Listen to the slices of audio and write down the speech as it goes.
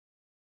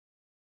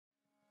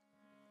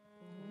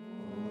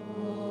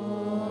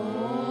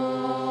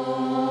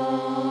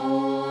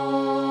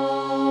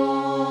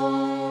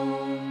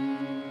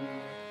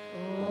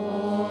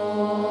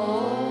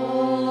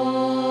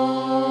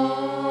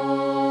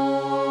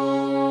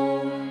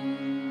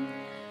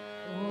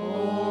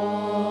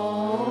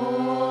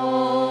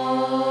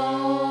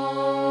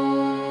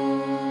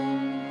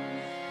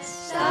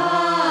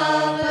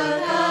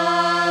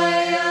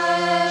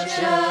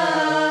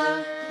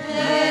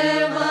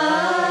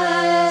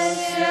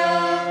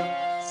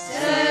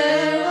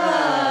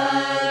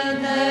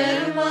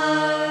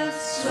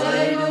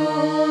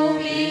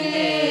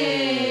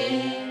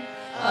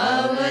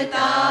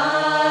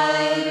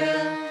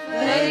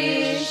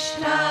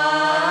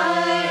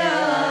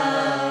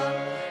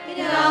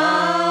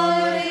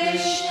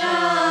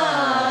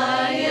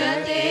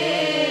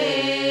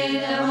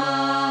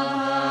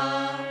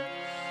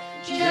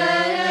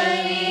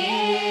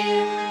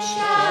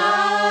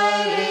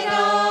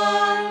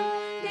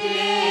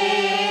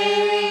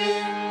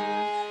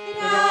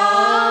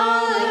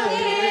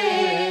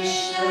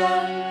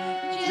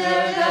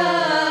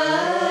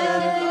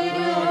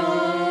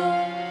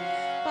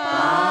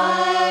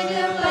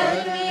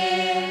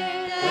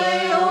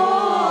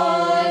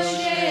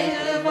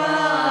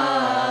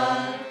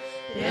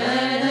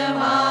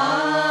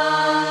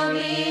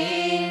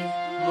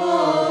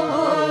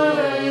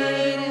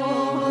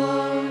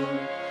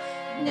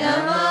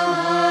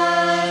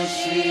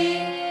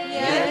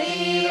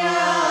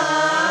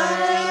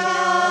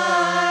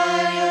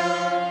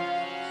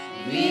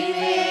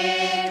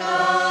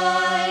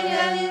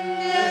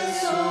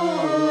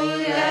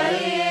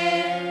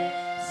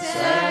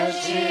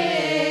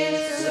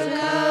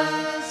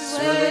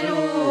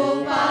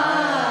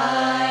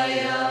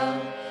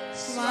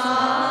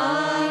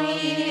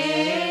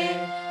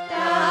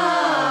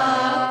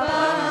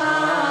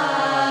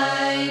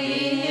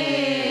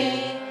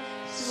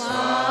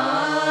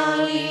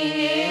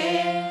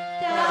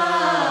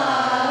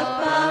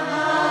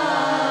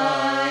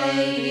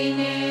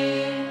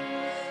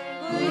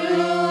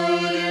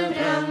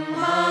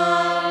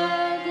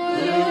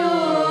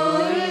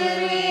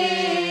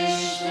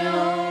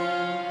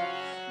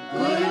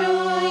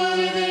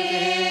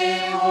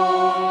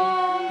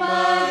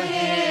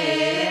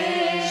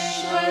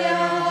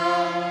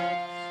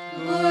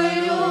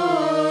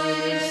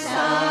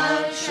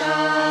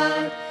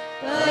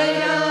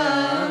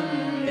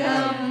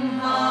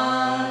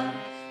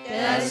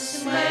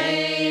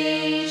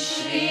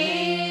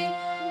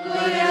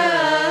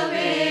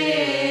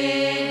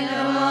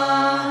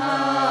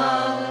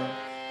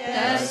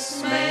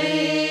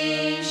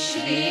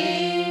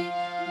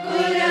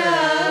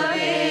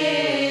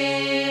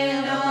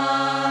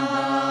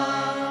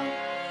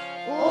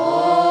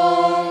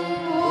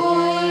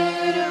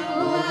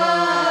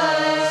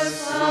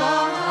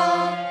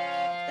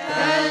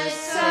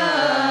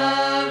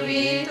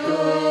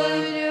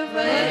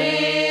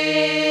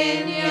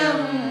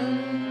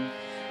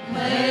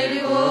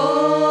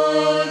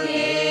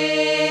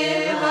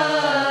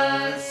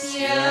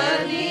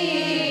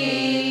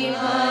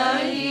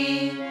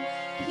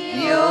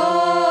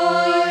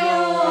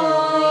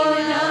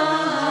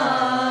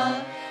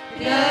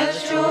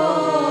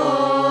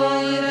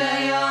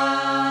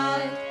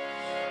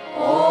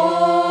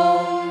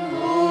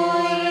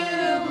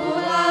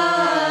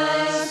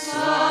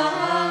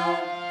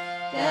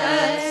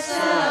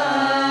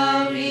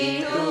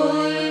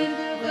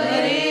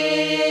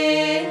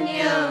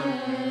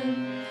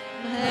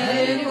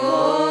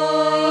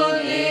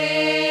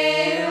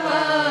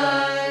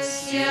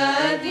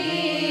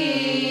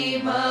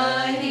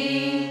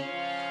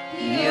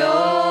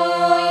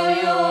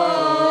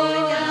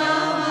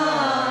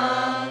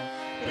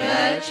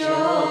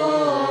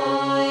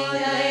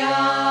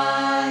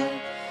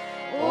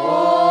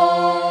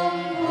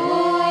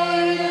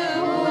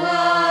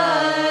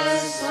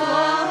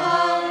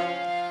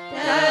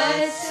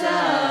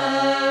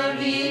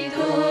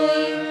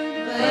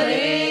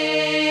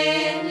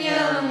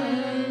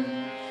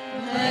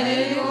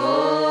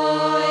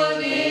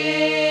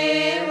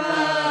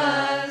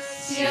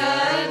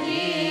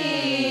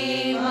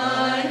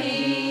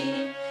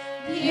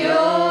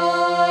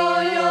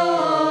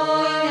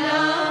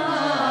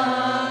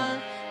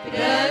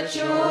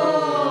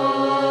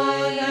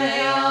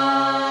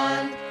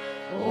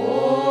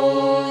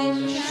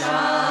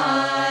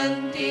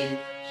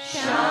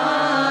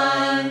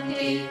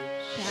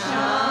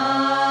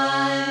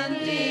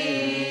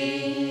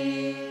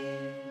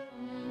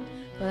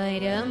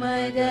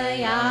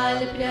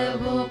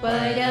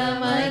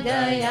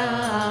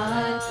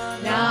दयाल,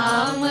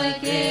 राम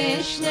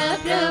कृष्ण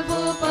प्रभु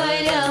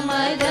परम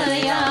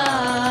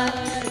दयाल,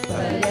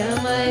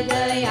 परम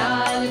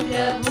दयाल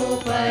प्रभु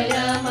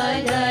परम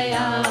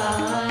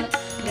दयाल,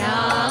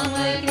 राम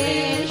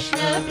कृष्ण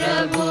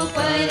प्रभु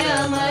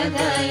परम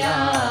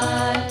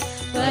दयाल,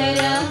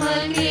 परम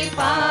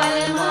कृपाल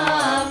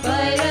मां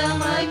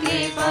परम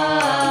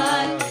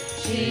कृपाल,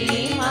 श्री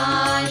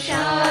मां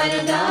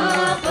शारदा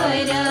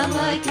परम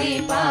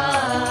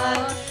कृपाल,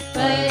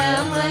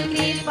 परम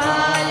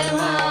कृपाल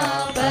मां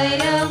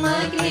परम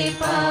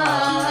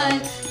कृपाल,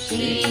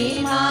 श्री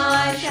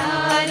मां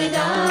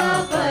शारदा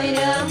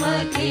परम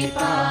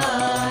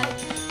कृपाल,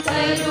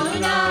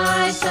 करुणा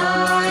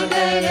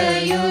सागर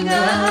युग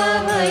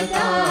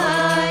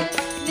अवतार,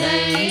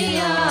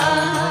 नैया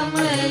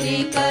हमारी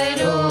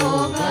करो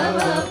भव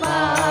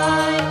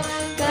पार,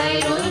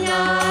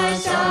 करुणा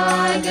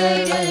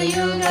सागर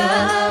युग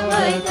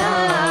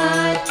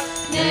अवतार,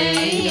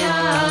 नैया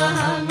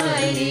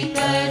हमारी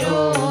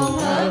करो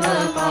भव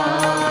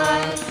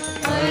पार,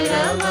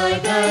 परम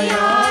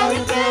दयाल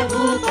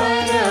प्रभु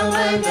परम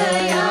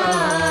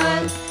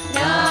दयाल,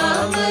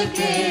 राम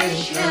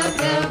कृष्ण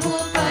प्रभु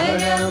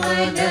परम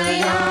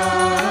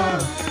दयाल,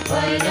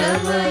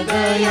 परम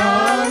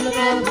दयाल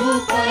प्रभु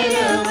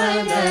परम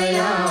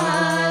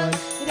दयाल,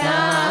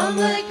 राम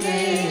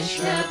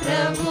कृष्ण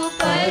प्रभु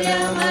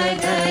परम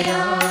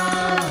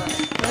दयाल,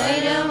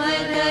 परम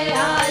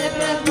दयाल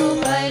प्रभु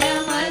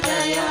परम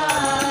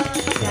दयाल,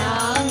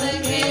 राम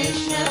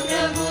कृष्ण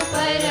प्रभु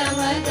परम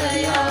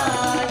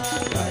दयाल,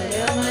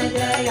 परम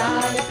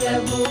दयाल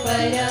प्रभु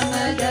परम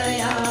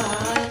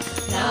दयाल,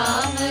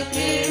 राम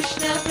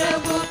कृष्ण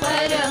प्रभु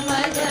परम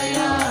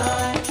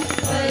दयाल,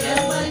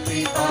 परम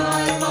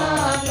कृपाल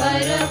मां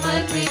परम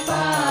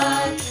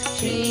कृपाल,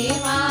 श्री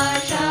मां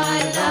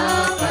शारदा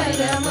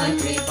परम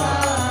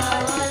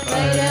कृपाल,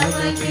 परम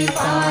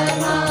कृपाल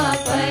मां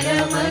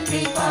परम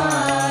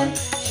कृपाल,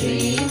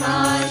 श्री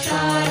मां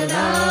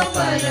शारदा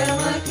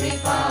परम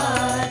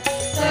कृपाल,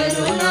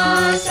 करुणा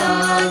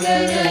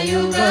सागर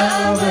युग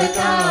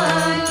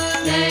अवतार,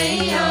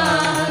 नैया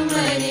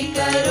हमारी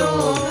करो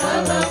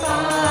भव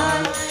पार,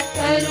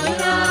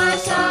 करुणा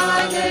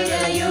सागर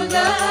युग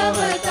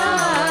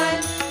अवतार,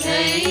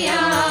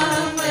 नैया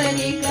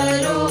हमारी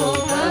करो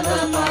भव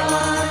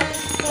पार,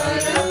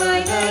 परम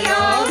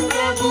दयाल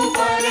प्रभु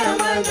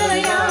परम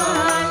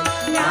दयाल,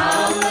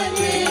 राम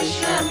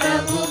कृष्ण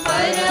प्रभु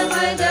परम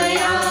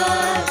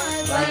दयाल,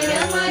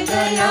 परम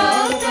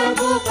दयाल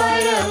प्रभु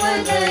परम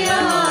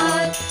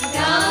दयाल,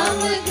 राम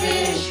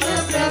कृष्ण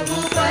प्रभु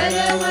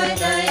परम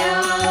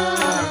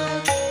दयाल,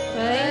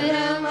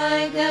 परम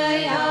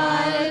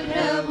दयाल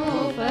प्रभु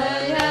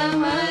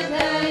परम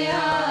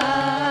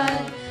दयाल,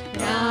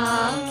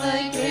 राम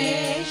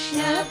कृष्ण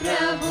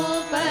प्रभु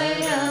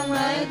परम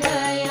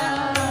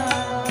दयाल।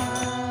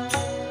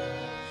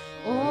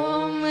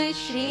 ओम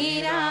श्री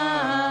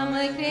राम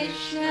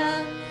कृष्ण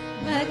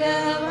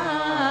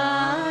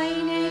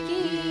भगवान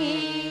की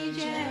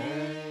जय।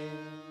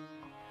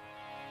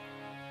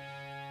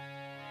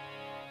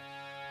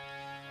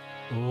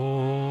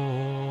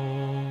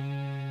 ओम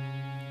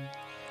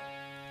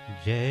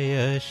जय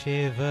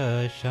शिव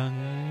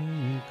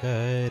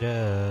शंकर,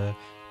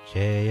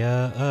 जय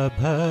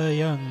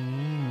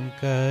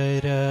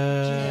अभयंकर,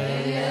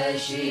 जय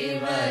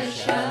शिव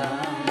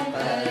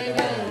शंकर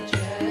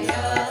जय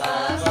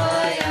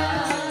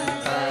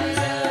अभयंकर,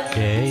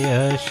 जय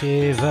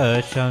शिव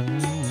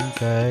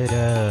शंकर,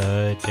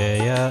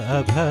 जय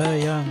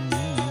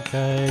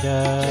अभयंकर,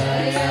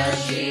 जय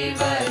शिव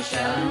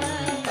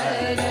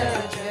शंकर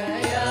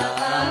जय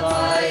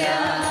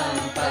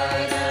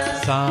अभयंकर,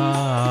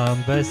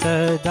 सांब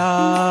सदा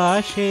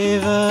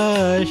शिव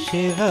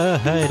शिव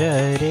हर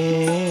रे,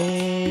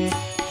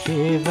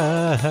 शिव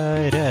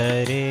हर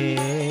रे,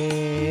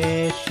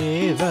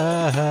 शिव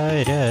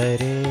हर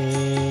रे,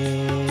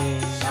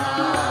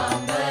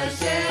 सांब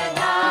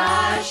सदा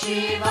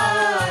शिव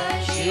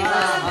शिव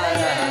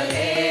हर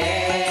रे,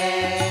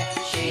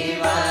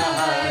 शिव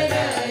हर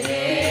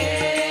रे,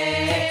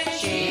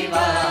 शिव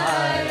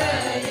हर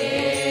रे,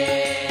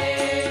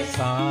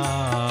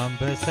 सांब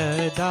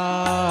सदा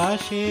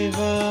शिव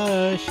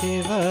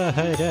शिव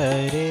हर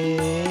रे,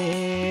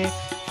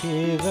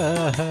 शिव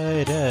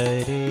हर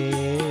रे,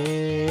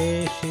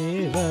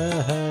 शिव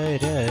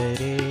हर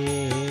रे,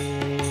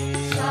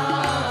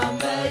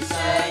 सांब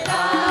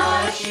सदा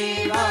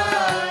शिव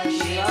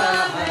शिव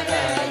हर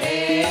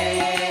रे,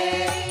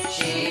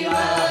 शिव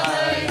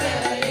हर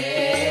रे,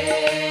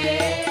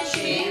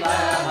 शिव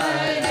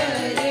हर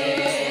रे,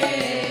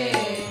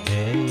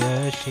 जय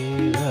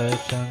शिव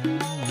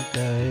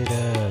शंकर,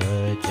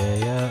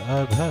 जय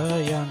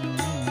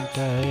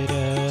अभयंकर,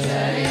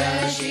 जय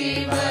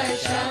शिव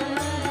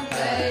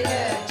शंकर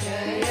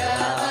जय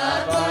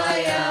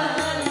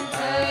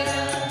अभयंकर,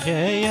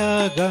 जय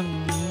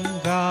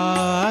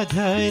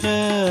गंगाधर,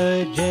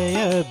 जय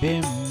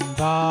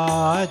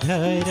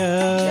बिंबाधर,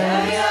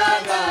 जय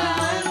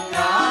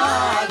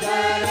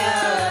गंगाधर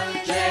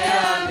जय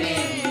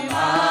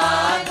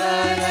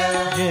बिंबाधर,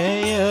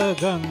 जय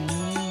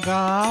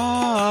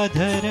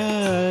गंगाधर,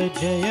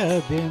 जय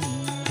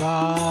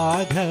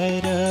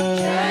बिम्बाधर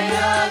जय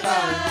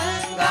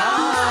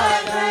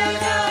गंगाधर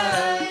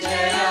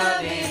जय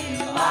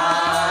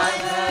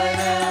बिम्बाधर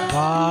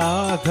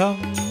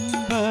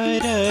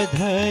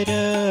वाघम्बरधर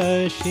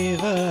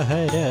शिव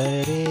हर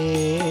रे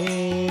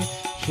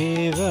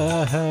शिव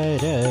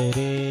हर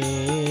रे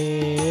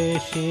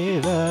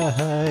शिव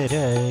हर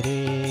रे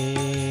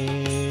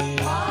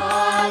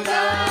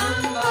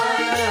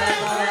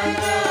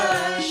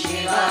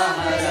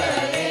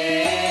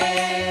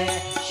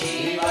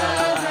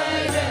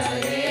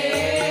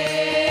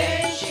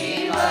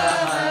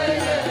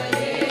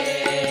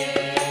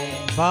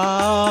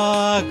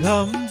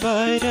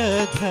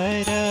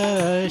वाघम्बरधर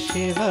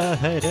शिव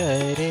हर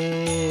रे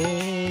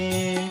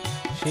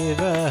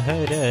शिव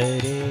हर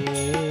रे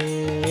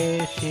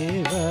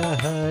शिव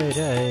हर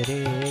रे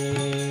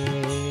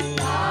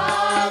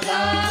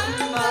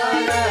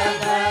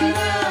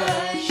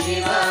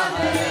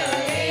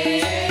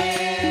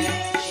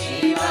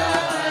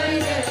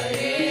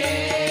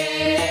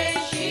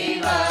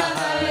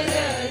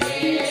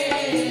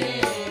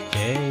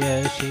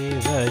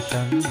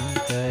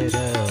शंकर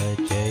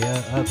जय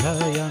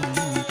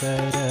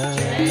अभयंकर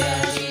जय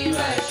शिव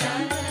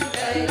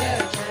शंकर जय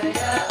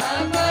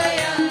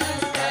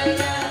अभयंकर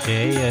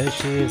जय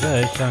शिव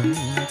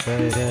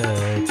शंकर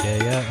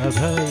जय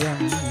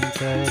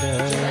अभयंकर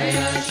जय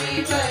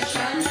शिव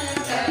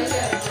शंकर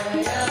जय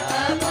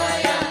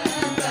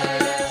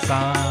अभयंकर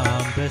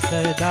सांब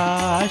सदा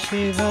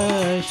शिव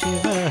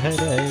शिव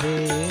हर रे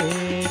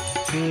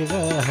शिव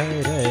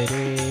हर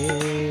रे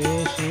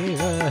शिव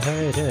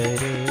हर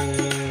रे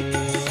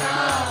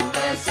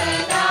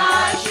सदा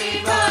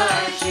शिव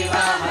शिव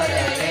हर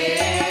रे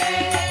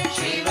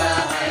शिव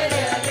हर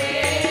रे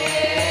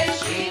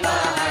शिव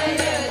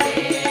हर रे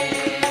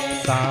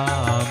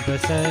सांब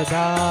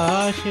सदा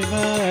शिव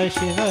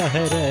शिव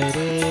हर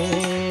रे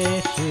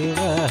शिव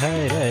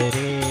हर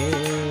रे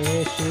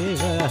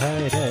शिव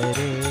हर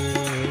रे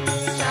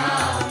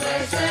सांब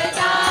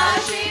सदा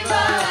शिव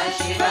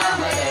शिव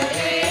हर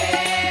रे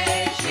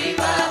शिव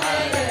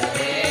हर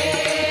रे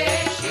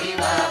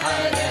शिव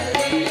हर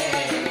रे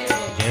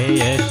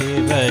जय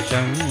शिव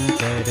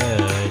शंकर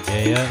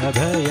जय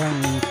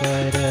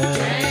अभयंकर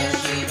जय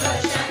शिव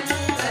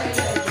शंकर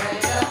जय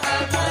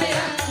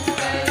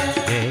अभयंकर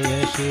जय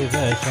शिव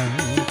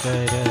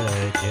शंकर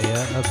जय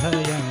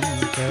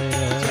अभयंकर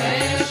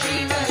जय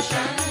शिव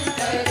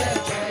शंकर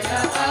जय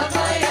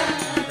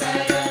अभयंकर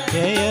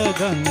जय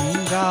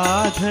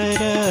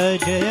गंगाधर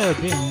जय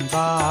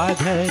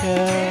बिम्बाधर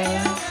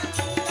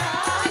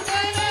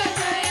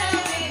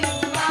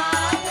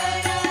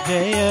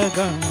जय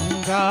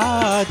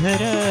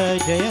गंगाधर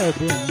जय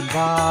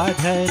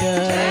बिम्बाधर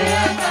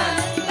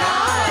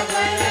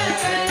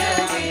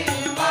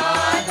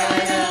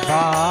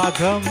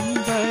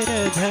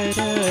वाघम्बरधर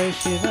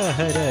शिव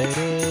हर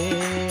रे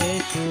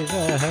शिव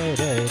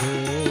हर रे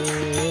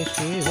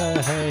शिव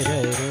हर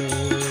रे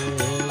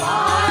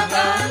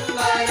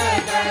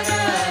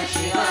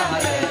शिव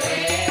हर रे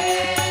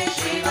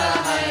शिव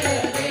हर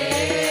रे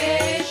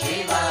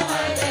शिव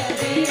हर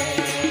रे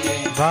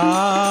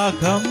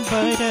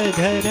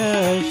वाघम्बरधर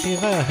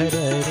शिव हर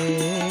रे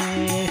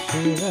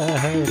शिव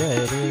हर रे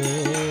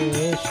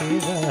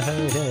शिव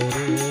हर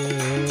रे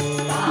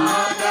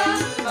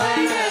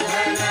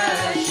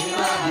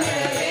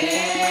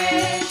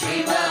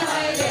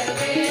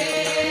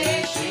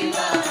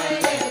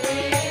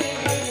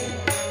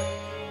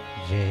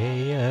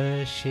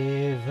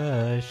शिव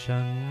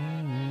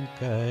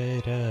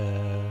शंकर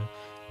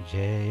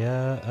जय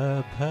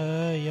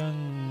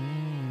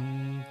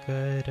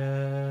अभयंकर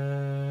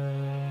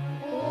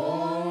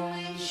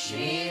ओम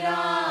श्री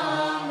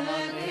राम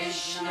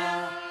कृष्ण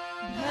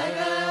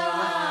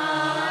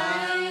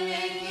भगवान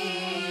की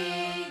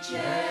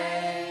जय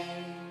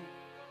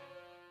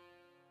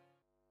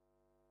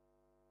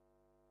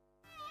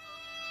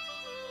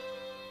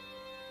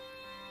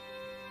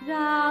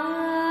राम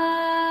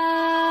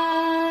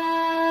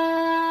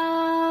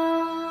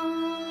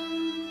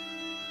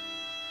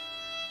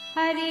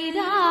हरि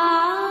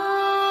राम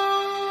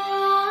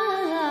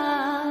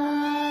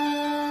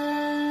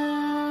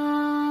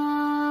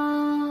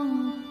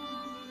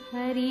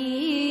हरि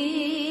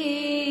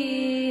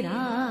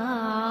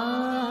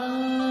राम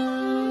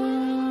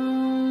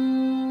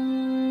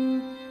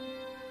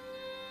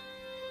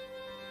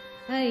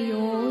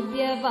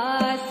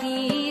अयोध्यवासी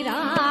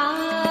राम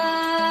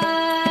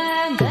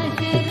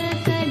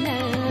दशरथ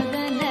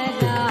नंदन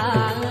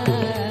राम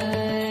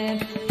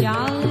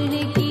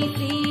जानकी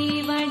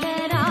श्रीवण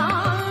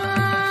राम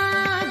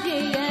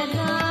जय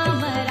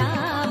राम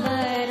राम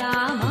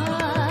राम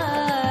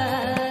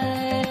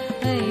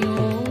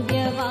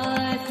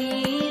अयोध्यवासी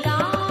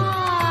राम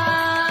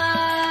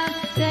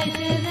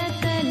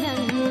दशरथ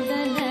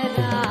नंदन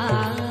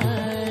राम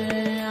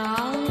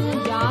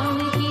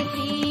जानकी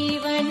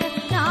श्रीवण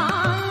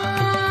राम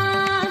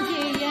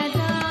जय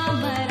राम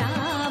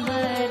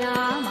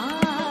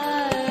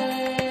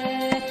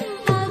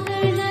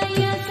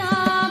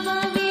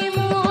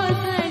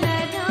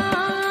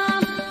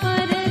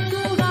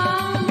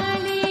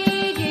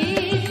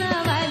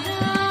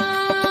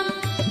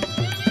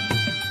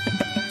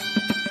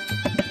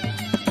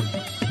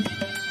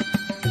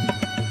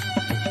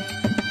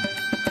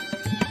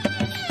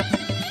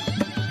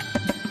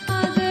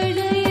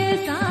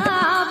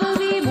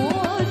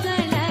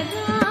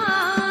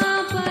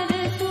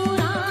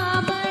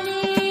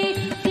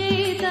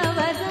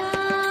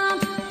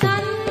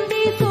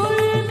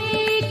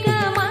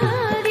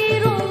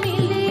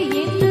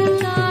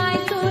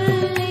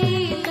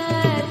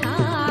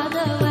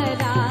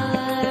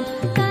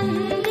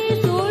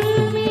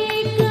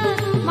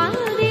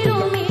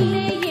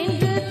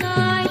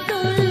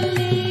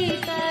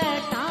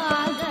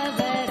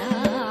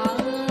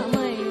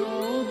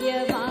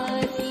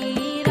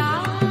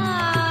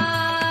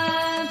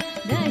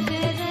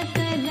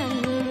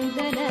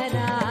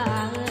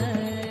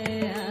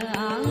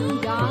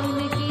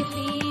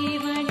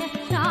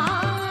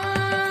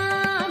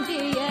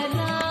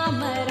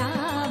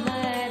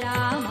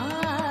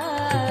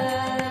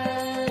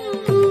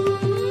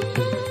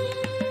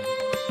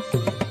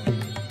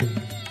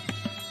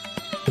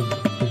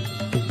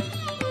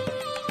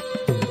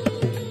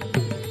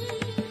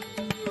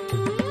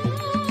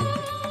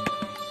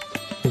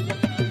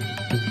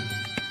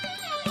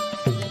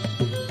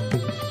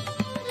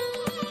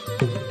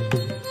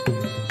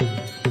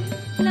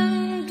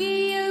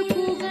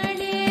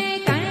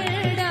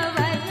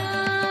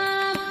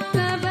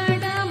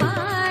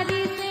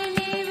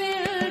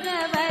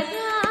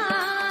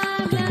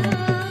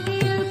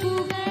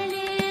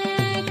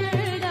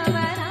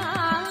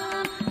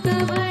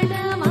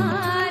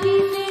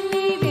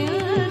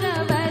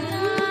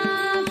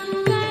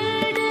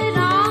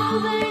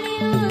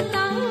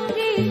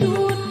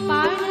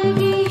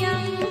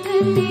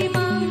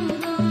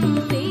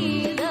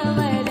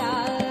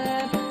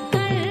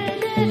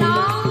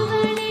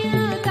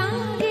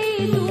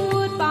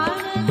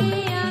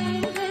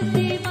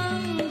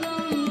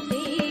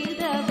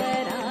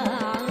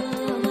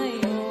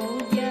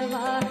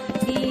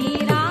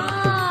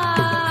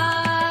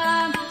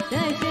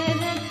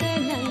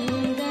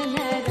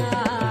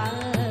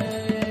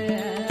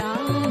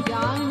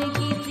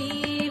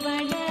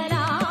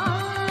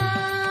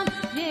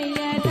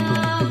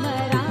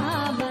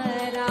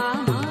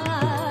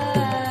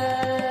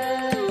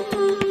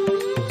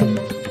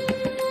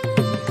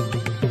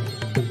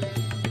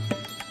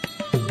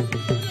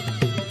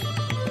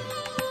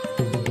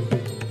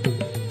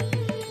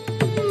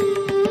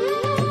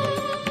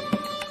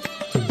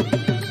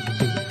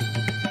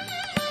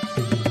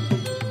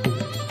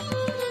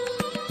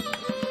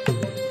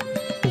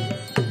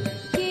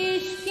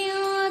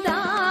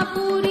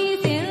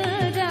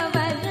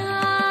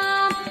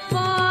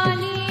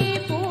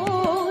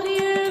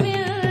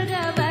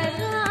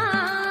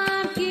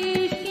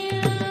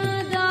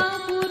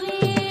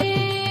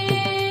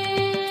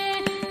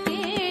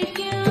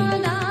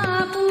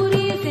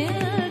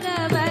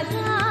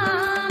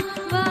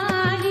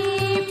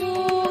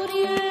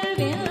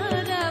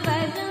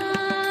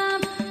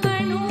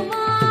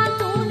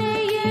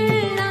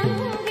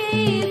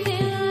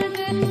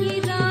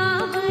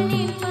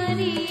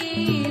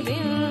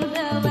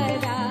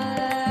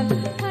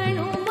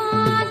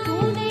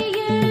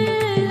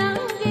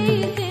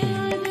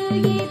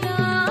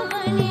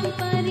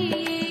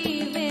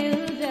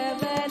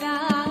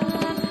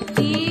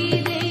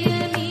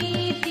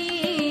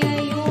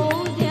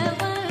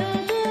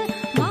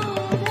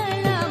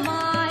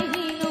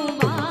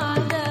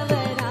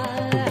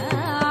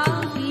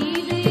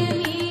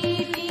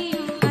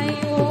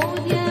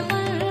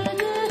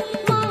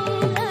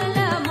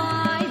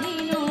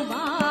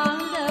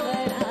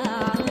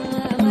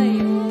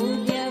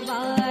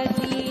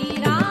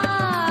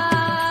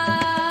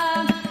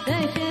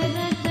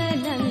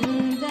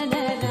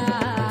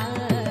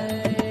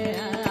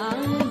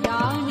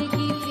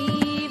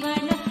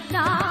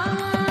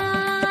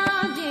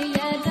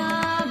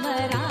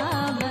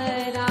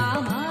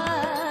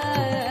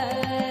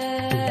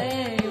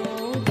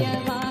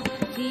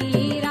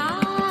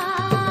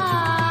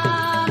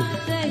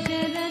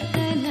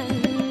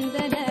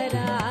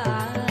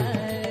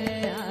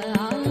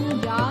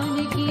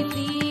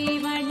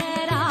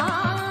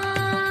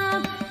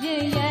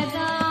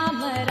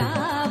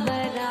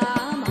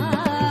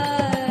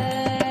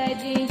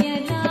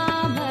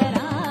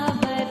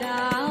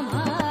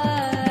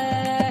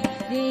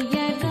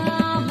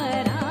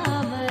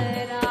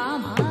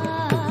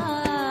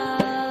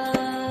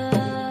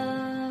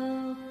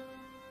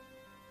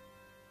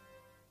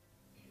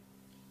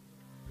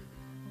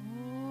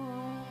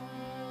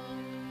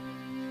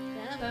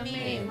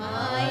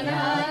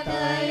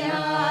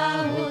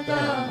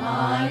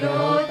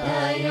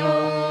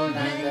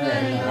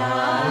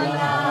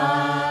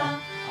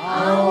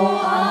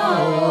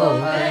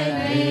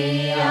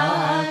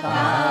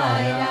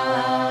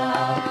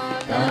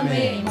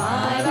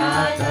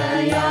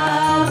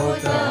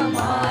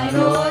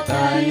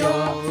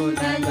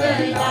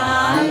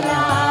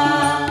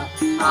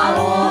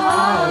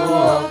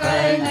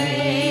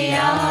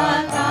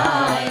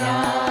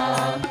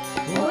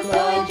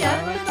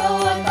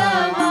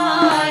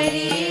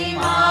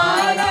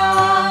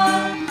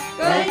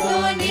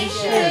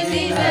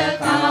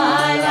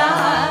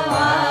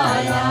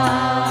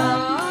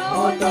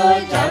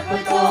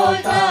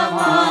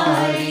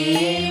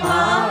તમારી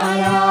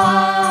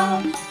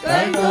માયા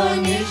કરતો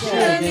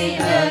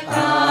નિષદિન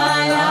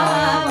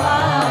કાલા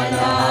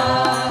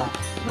વાલા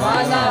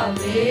વાલા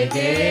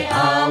ભેગે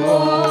આવો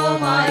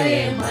મારે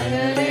મન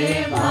રે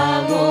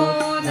ભાવો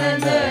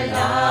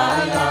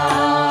નંદલાલા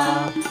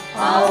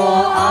આવો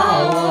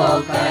આવો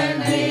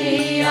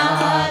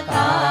કનૈયા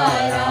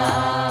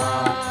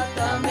તારા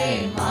તમે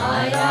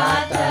મારા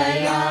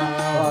થયા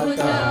હું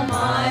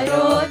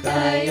તમારો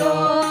થયો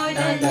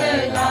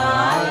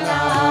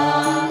નંદલાલા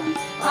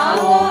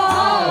આવો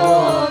આવો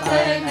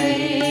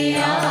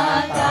કનૈયા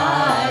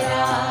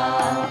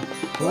તારા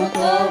હું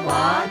તો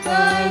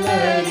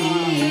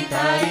વાતલરી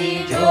તારી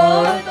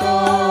જોતો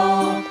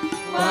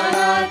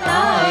મારા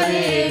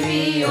તારે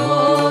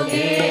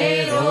વિયોગે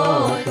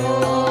રોતો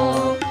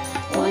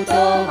હું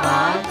તો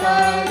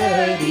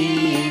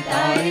વાતલરી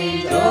તારી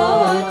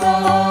જોતો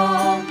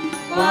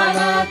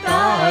મારા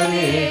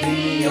તારે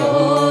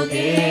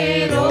વિયોગે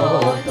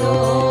રોતો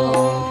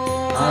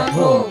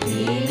આંખો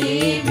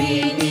ભીની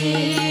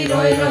ભીની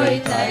રોય રોય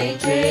થાય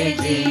છે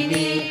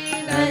જીની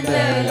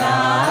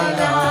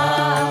નંદલાલા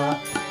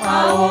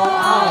આવો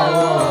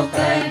આવો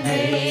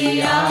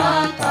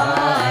કનૈયા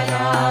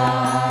તારા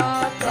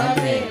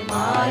તમે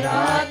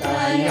મારા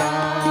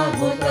થયા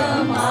હું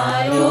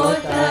તમારો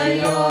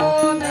થયો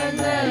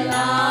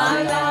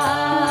નંદલાલા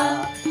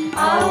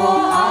આવો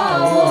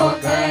આવો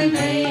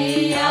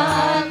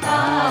કનૈયા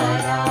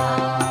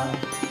તારા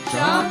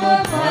શ્યામ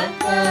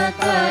ભક્ત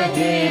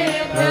કહે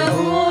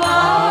પ્રભુ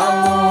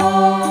આવો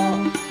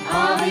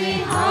આવી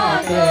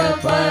હાથ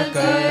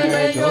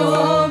પકડજો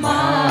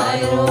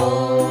મારો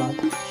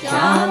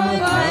શ્યામ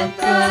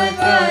ભક્ત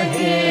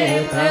કહે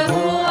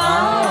પ્રભુ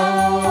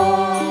આવો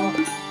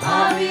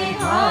આવી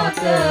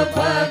હાથ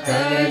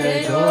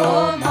પકડજો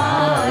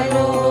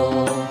મારો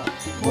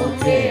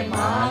મુખે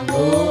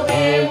માંગુ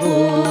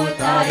એવું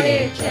તારે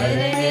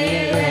ચરણે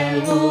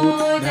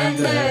રહેવું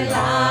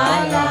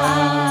નંદલાલા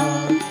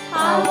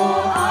આવો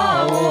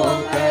આવો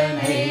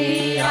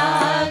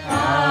કનૈયા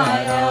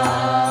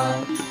તારા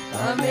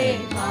તમે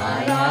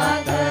મારા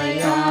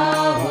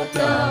થયા હું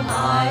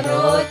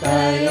તમારો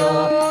થયો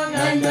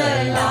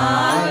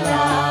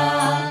નંદલાલા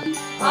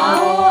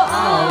આવો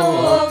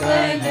આવો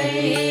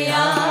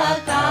કનૈયા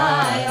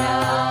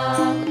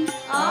તારા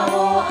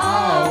આવો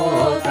આવો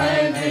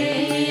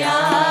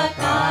કનૈયા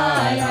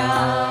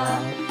તારા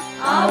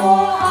આવો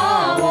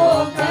આવો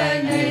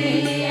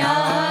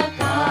કનૈયા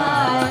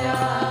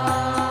તારા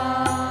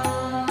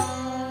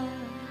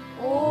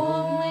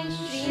ઓમ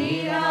શ્રી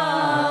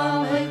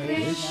રામ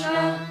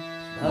કૃષ્ણ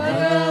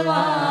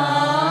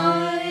ભગવાન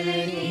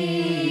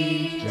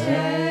કી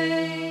જય.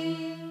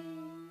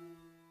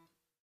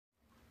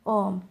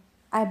 Om.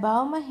 I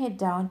bow my head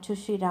down to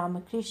Sri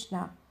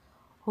Ramakrishna,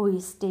 who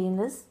is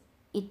stainless,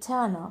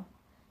 eternal,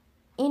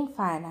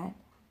 infinite,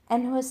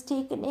 and who has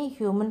taken a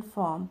human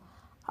form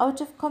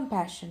out of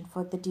compassion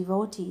for the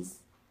devotees.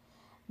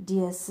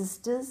 Dear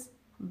sisters,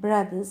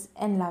 brothers,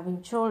 and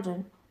loving children,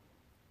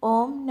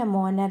 Om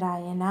Namo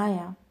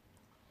Narayanaya.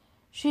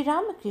 Sri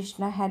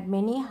Ramakrishna had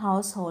many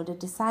householder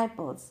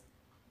disciples.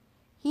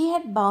 He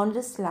had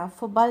boundless love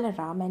for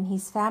Balaram and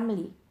his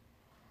family.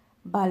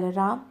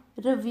 Balaram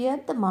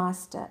revered the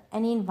master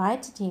and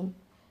invited him,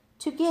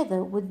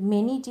 together with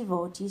many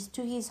devotees,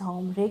 to his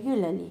home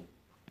regularly.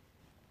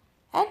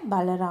 At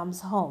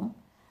Balaram's home,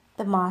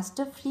 the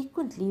master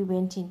frequently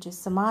went into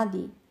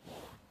samadhi,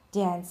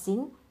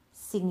 dancing,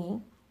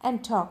 singing,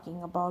 and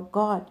talking about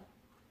God.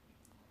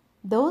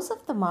 Those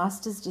of the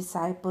master's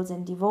disciples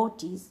and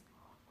devotees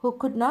who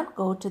could not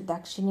go to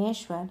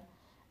Dakshineshwar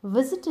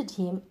visited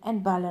him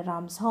at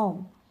Balaram's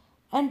home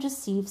and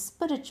received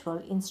spiritual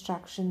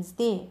instructions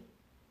there.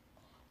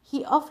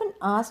 He often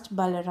asked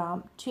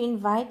Balaram to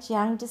invite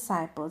young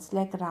disciples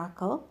like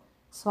Rakal,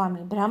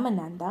 Swami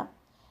Brahmananda,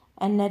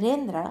 and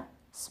Narendra,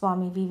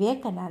 Swami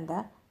Vivekananda,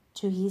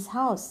 to his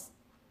house.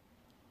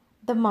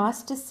 The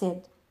master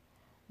said,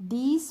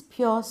 "These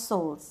pure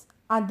souls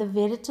are the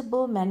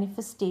veritable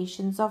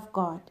manifestations of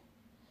God.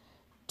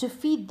 To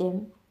feed them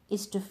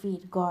is to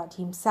feed God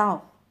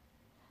Himself.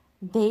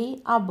 They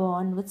are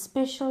born with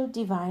special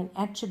divine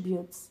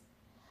attributes.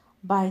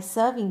 By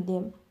serving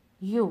them,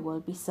 you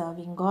will be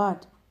serving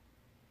God."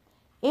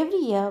 Every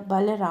year,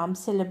 Balaram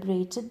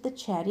celebrated the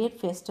chariot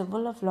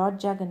festival of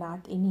Lord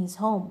Jagannath in his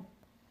home.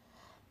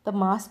 The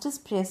master's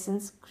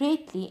presence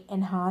greatly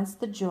enhanced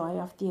the joy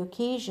of the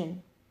occasion.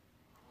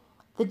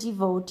 The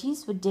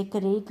devotees would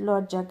decorate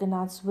Lord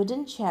Jagannath's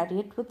wooden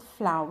chariot with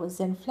flowers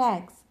and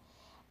flags,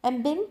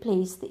 and then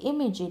place the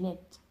image in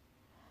it.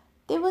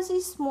 There was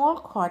a small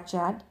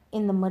courtyard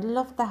in the middle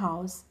of the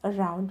house,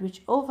 around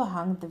which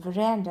overhung the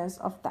verandas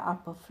of the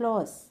upper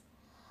floors.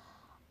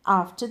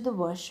 After the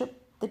worship,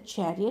 the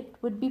chariot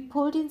would be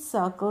pulled in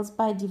circles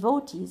by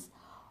devotees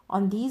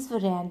on these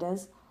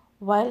verandas,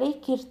 while a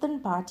kirtan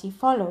party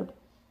followed,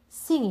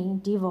 singing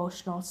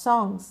devotional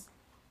songs.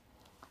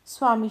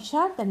 Swami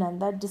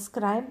Shardananda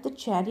described the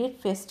chariot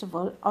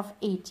festival of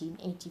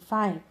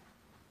 1885.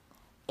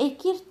 A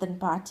kirtan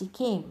party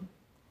came.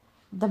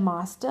 The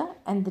master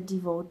and the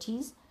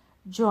devotees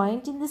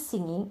joined in the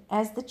singing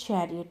as the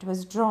chariot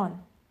was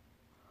drawn.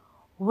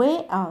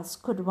 Where else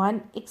could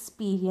one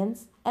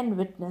experience and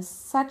witness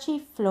such a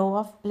flow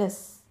of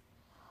bliss,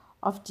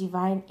 of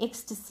divine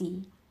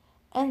ecstasy,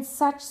 and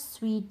such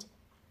sweet,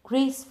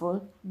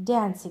 graceful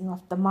dancing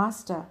of the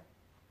Master?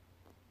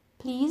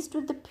 Pleased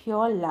with the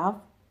pure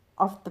love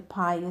of the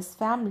pious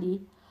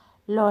family,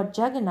 Lord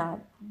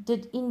Jagannath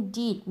did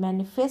indeed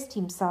manifest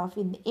himself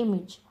in the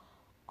image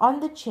on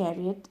the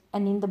chariot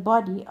and in the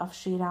body of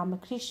Sri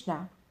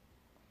Ramakrishna.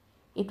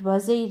 It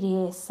was a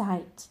rare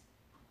sight.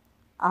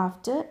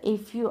 After a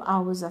few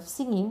hours of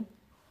singing,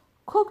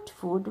 cooked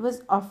food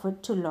was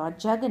offered to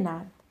Lord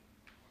Jagannath.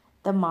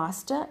 The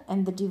Master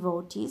and the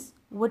devotees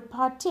would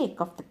partake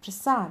of the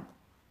prasad.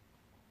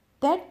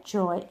 That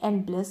joy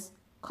and bliss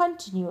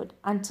continued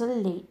until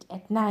late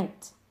at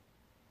night.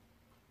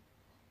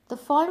 The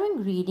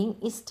following reading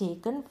is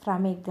taken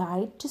from a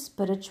Guide to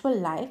Spiritual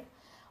Life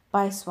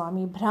by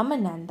Swami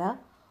Brahmananda,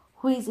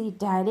 who is a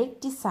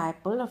direct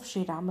disciple of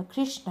Sri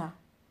Ramakrishna.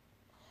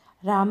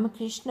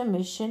 Ramakrishna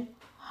Mission,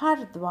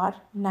 Haridwar,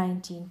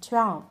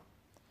 1912.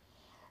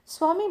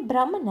 Swami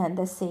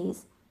Brahmananda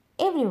says,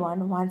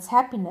 everyone wants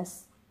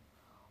happiness.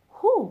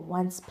 Who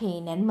wants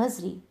pain and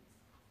misery?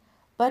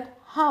 But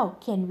how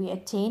can we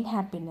attain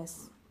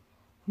happiness?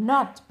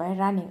 Not by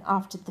running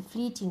after the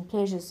fleeting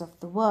pleasures of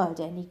the world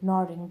and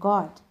ignoring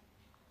God.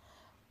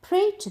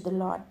 Pray to the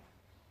Lord.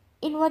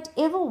 In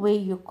whatever way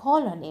you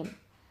call on Him,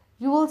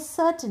 you will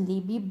certainly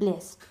be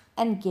blessed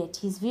and get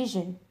His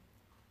vision.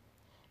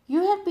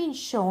 You have been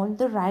shown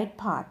the right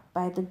path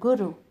by the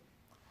Guru.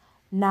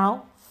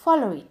 Now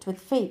follow it with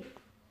faith.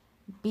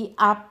 Be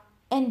up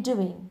and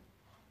doing.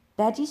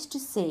 That is to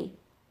say,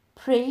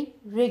 pray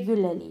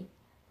regularly,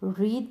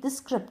 read the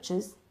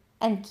scriptures,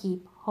 and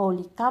keep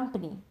holy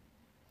company.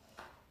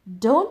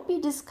 Don't be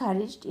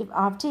discouraged if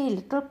after a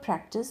little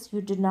practice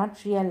you do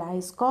not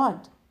realize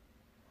God.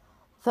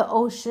 The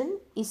ocean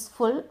is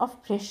full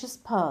of precious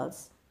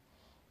pearls.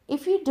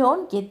 If you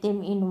don't get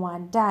them in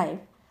one dive,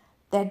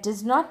 that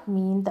does not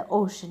mean the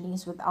ocean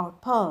is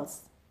without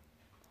pearls.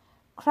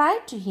 Cry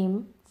to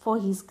Him for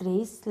His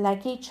grace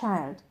like a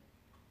child.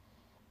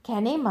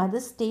 Can a mother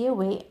stay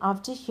away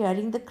after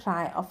hearing the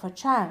cry of her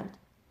child?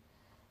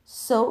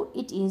 So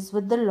it is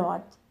with the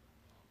Lord.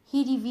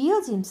 He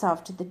reveals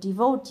Himself to the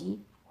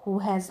devotee who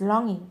has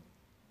longing.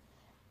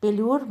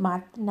 Belur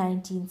Math,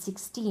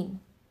 1916.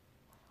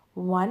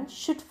 One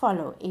should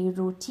follow a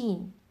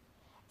routine.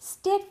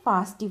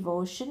 Steadfast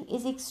devotion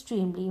is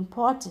extremely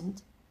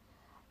important.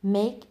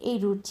 Make a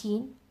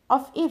routine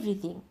of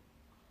everything.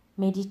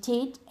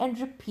 Meditate and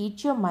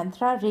repeat your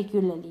mantra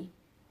regularly.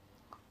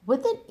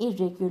 With an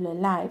irregular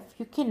life,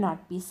 you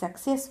cannot be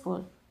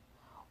successful.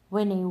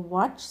 When a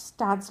watch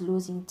starts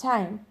losing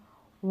time,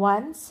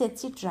 one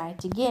sets it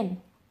right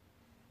again.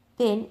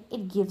 Then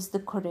it gives the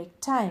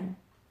correct time.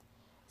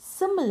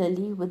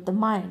 Similarly with the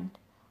mind.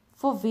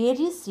 For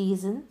various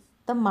reasons,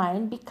 the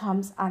mind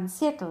becomes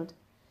unsettled,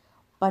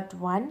 but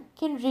one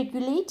can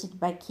regulate it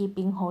by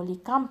keeping holy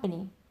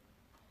company.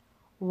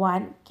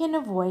 One can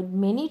avoid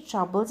many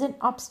troubles and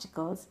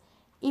obstacles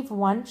if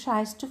one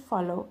tries to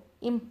follow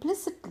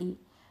implicitly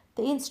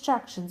the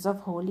instructions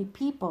of holy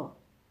people.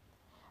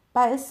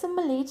 By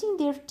assimilating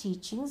their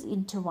teachings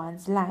into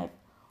one's life,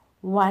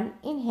 one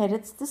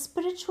inherits the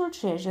spiritual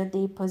treasure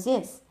they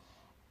possess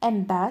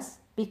and thus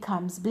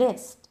becomes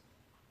blessed.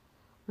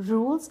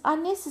 Rules are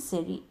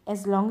necessary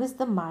as long as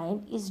the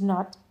mind is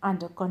not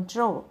under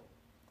control.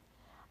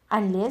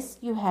 Unless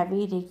you have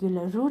a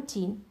regular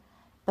routine,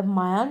 the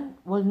mind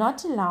will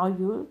not allow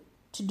you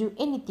to do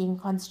anything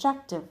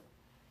constructive.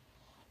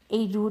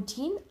 A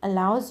routine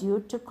allows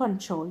you to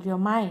control your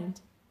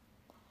mind.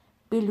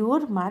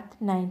 Belur Math,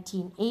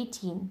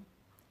 1918.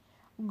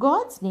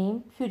 God's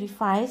name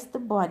purifies the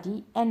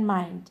body and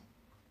mind.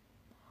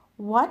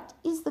 What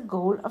is the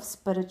goal of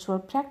spiritual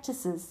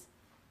practices?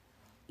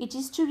 It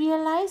is to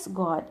realize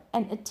God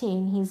and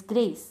attain His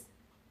grace.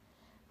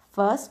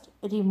 First,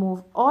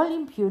 remove all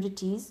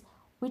impurities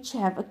which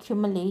have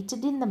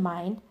accumulated in the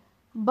mind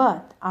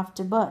birth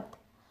after birth.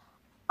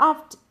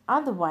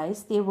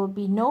 Otherwise, there will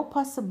be no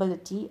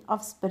possibility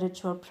of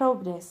spiritual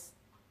progress.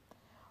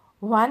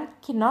 One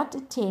cannot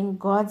attain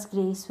God's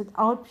grace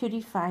without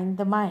purifying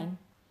the mind.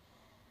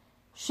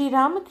 Sri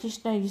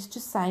Ramakrishna used to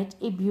cite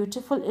a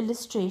beautiful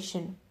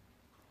illustration.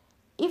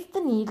 If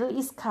the needle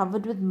is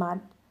covered with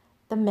mud,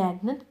 the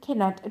magnet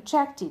cannot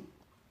attract it.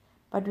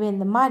 But when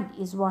the mud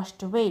is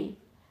washed away,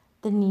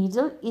 the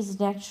needle is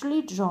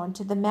naturally drawn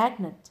to the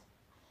magnet.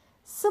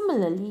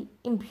 Similarly,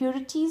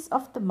 impurities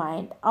of the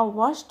mind are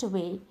washed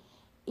away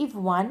if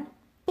one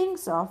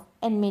thinks of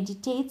and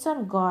meditates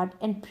on God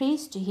and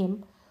prays to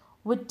Him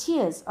with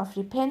tears of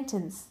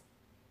repentance.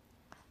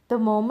 The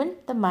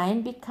moment the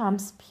mind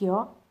becomes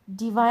pure,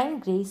 divine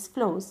grace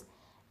flows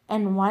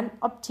and one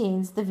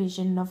obtains the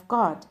vision of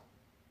God.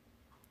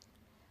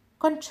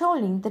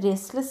 Controlling the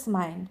restless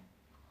mind.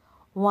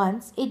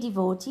 Once a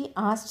devotee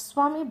asked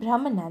Swami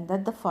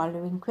Brahmananda the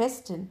following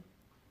question: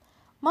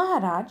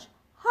 Maharaj,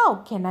 how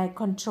can I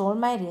control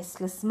my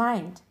restless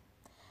mind?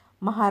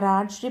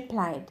 Maharaj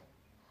replied,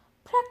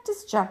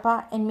 Practice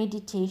japa and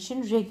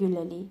meditation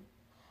regularly.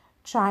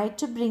 Try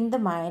to bring the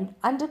mind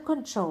under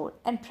control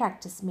and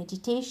practice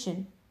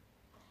meditation.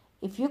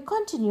 If you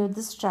continue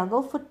the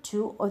struggle for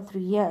 2 or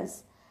 3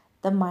 years,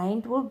 the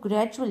mind will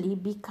gradually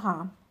be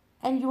calm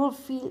and you will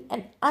feel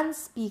an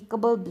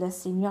unspeakable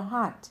bliss in your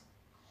heart.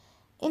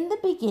 In the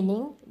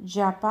beginning,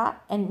 japa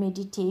and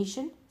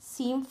meditation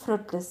seem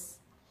fruitless.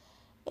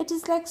 It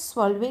is like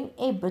swallowing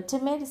a bitter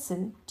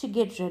medicine to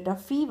get rid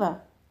of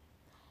fever.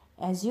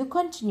 As you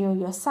continue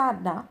your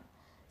sadhana,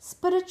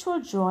 spiritual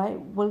joy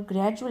will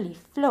gradually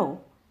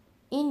flow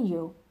in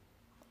you.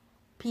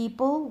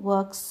 People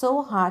work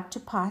so hard to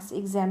pass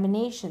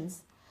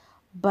examinations,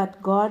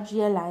 but God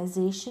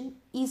realization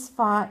is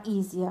far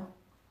easier.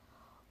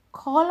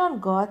 Call on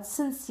God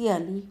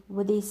sincerely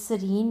with a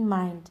serene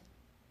mind.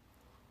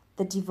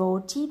 The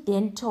devotee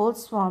then told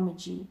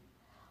Swamiji,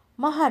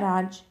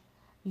 Maharaj,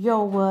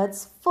 your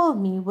words fill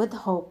me with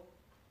hope,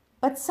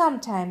 but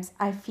sometimes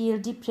I feel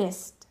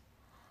depressed.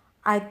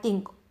 I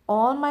think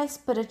all my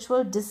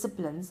spiritual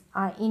disciplines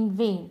are in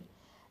vain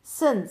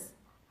since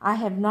I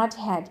have not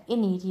had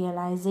any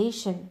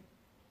realization.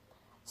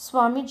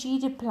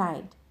 Swamiji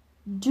replied,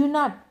 do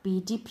not be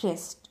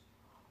depressed.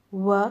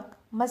 Work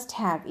must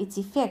have its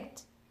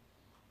effect.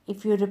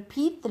 If you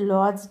repeat the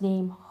Lord's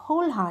name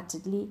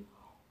wholeheartedly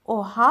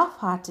or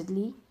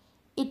half-heartedly,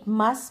 it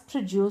must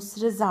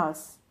produce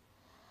results.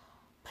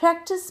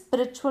 Practice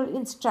spiritual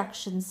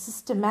instructions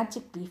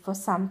systematically for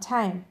some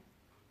time.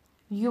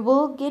 You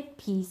will get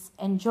peace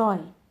and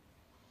joy.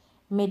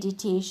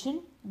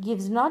 Meditation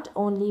gives not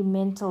only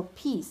mental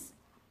peace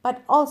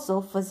but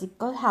also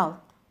physical health,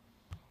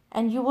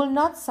 and you will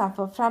not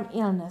suffer from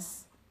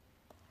illness.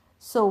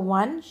 So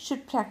one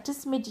should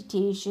practice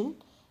meditation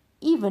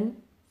even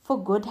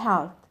for good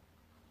health.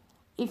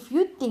 If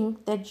you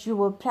think that you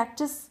will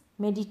practice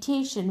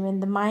meditation when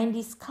the mind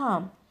is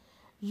calm,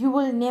 you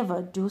will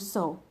never do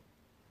so.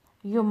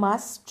 You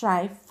must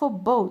strive for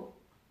both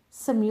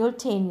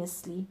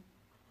simultaneously.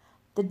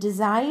 The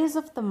desires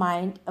of the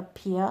mind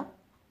appear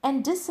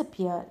and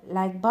disappear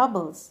like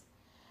bubbles.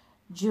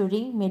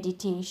 During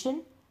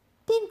meditation,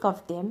 think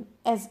of them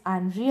as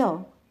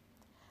unreal.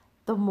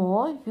 The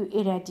more you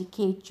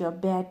eradicate your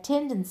bad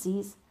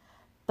tendencies,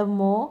 the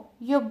more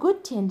your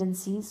good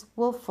tendencies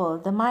will fill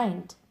the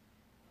mind.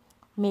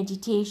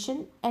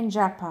 Meditation and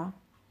japa.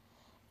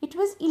 It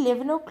was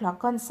 11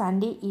 o'clock on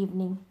Sunday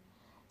evening.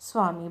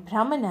 Swami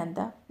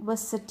Brahmananda was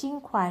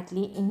sitting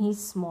quietly in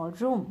his small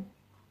room.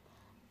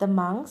 The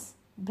monks,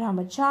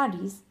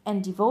 brahmacharis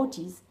and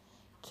devotees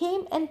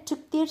came and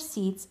took their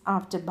seats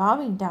after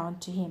bowing down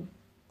to him.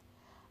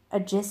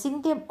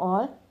 Addressing them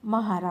all,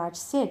 Maharaj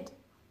said,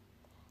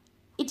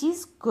 it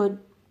is good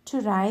to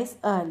rise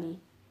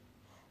early.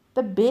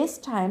 The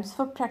best times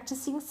for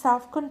practicing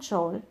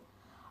self-control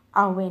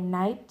are when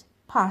night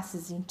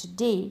passes into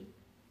day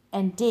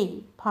and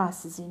day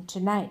passes into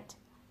night.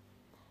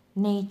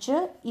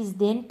 Nature is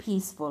then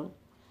peaceful,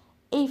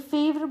 a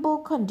favorable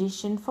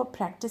condition for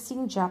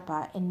practicing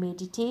japa and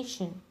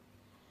meditation.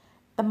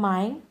 The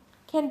mind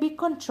can be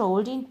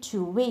controlled in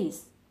 2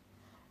 ways.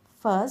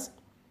 First,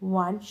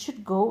 one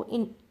should go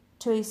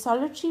into a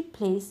solitary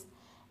place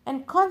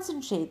and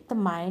concentrate the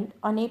mind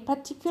on a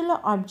particular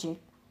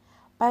object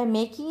by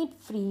making it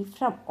free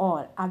from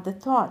all other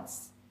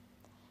thoughts.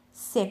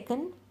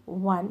 Second,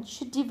 one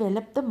should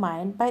develop the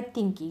mind by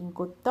thinking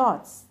good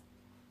thoughts.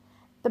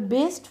 The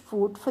best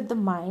food for the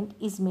mind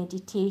is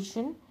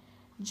meditation,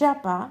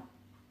 japa,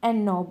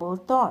 and noble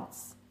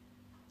thoughts.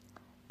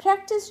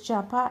 Practice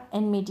japa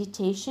and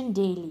meditation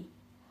daily.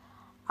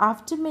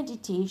 After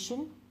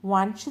meditation,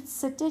 one should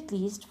sit at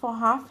least for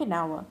half an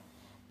hour,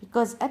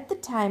 because at the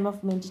time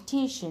of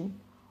meditation,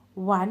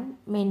 one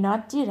may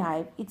not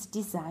derive its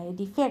desired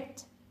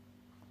effect.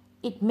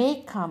 It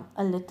may come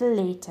a little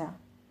later.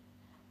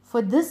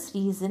 For this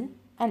reason,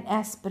 an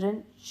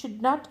aspirant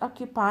should not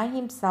occupy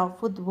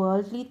himself with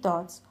worldly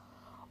thoughts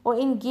or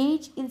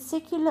engage in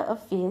secular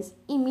affairs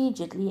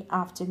immediately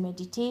after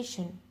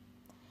meditation.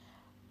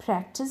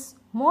 Practice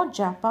more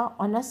japa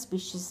on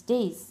auspicious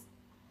days.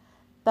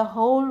 The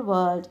whole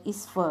world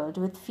is filled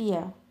with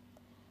fear.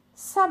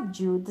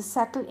 Subdue the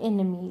subtle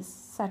enemies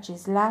such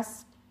as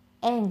lust,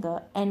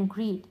 anger, and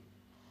greed.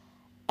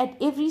 At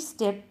every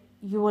step,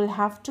 you will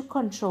have to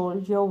control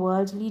your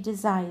worldly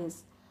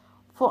desires,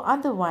 for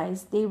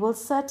otherwise they will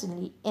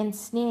certainly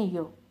ensnare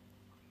you.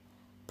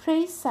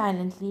 Pray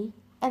silently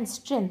and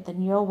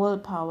strengthen your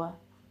willpower.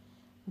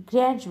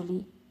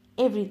 Gradually,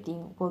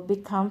 everything will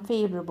become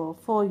favorable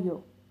for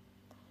you.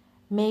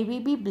 May we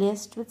be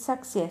blessed with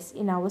success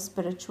in our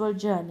spiritual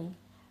journey.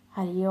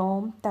 Hari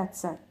Om Tat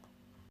Sat.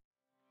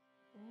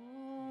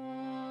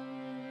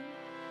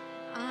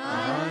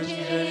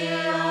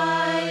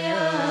 आञ्जनेयाय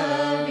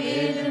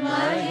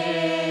विद्महे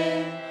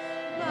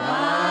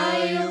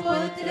वायुपुत्राय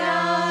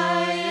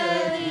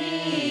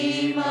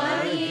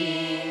धीमहि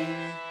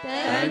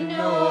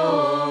तन्नो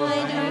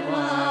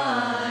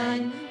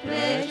हनुमान्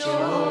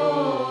प्रचोदयात्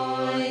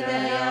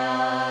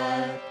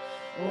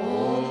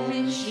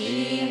ॐ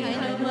श्री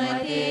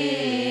हनुमते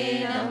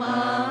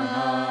नमः।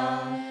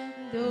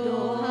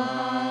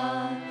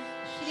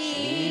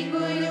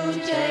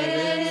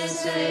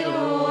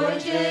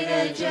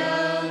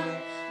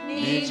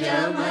 निज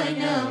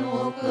मन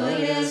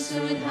मुकुर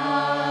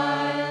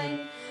सुधार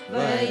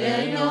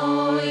वरनो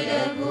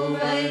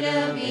रघुवर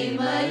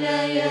विमल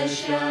यश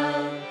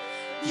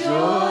जो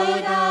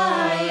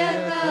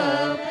दायक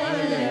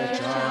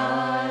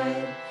फलचार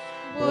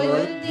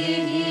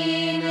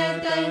बुद्धिहीन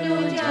तनु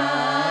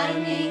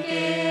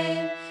जानिके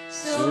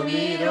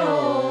सुमिरो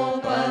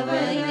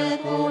पवन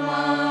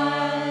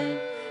कुमार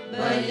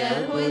बल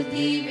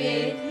बुद्धि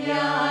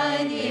विद्या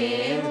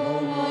देहु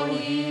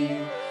मोहि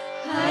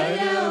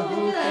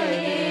हरहु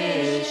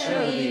कलेश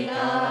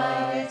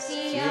विकार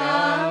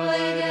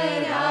सियावर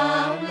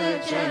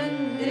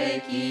रामचंद्र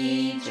की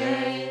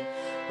जय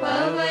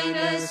पवन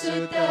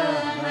सुत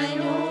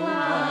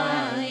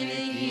हनुमान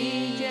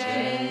की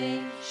जय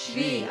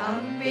श्री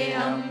अम्बे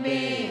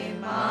अम्बे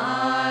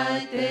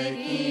मात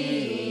की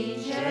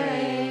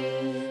जय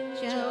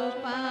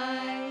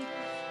चौपाई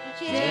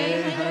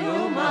जय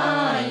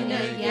हनुमान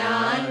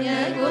ज्ञान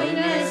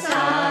गुण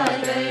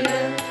सागर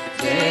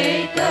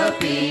जय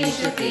कपीश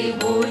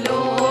तिहु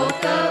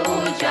लोक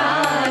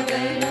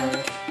उजागर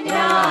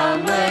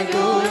राम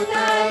दूत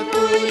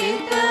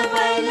तुलित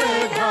बल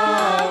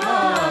धामा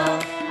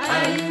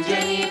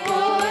अंजनी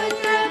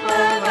पुत्र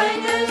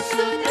पवन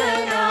सुत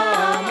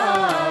नामा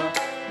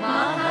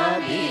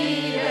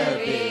महावीर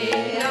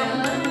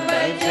विक्रम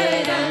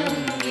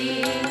बजरंगी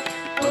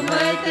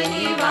कुमति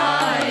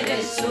निवार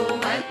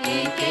सुमति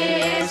के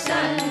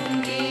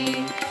संगी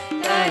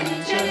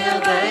कंचन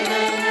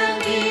बरन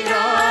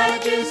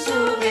विराज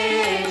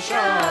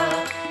सुवेशा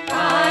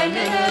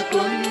कानन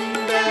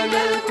कुंडल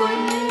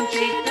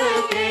कुंचित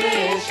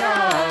केशा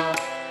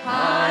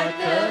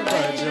हाथ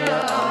वज्र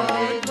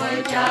और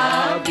ध्वजा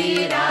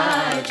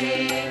विराजे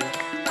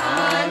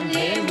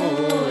कान्धे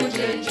मूज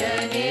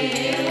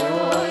जनेऊ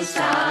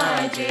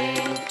साजे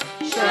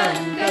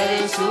शंकर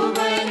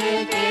सुवन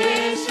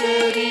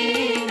केसरी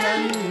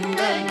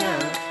नंदन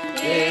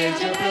तेज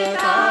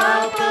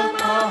प्रताप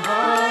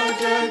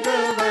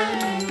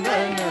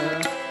महाजगवंदन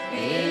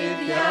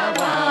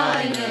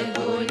विद्यावान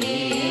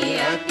गुणी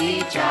अति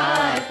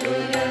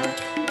चातुर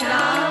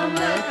राम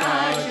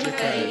काज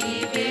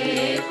करिबे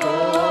को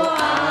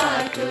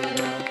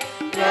आतुर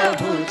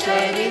प्रभु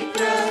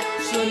चरित्र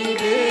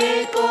सुनिबे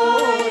को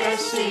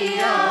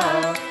रसिया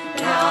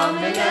राम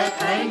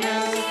लखन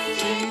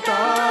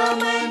सीता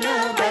मन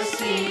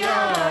बसिया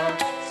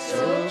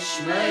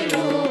सूक्ष्म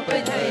रूप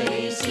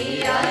धरि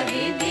सिया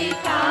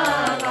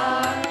दिखावा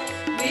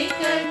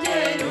विकट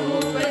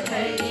रूप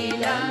धरि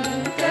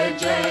लंक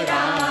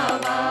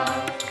जरावा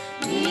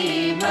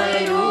भीम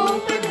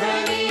रूप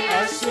धरि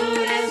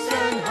असुर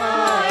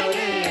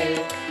संहारे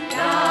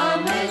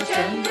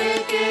रामचंद्र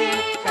के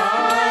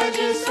काज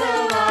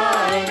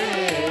सवारे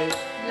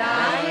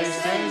लाए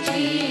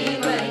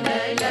संजीवन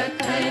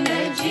लखन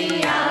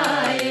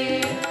जियाए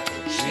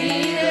श्री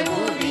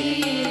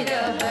रघुवीर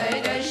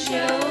हर्ष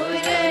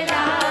उर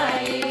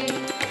लाए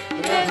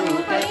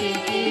रघुपति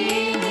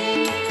कीन्ही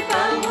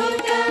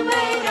बहुत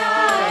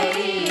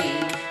बड़ाई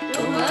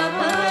तुम मम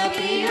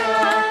प्रिया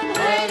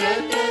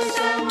भरत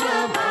सम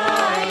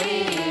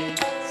भाई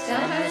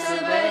सहस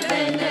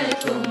बदन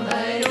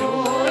तुम्हरो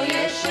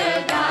यश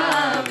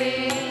गावे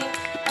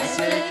अस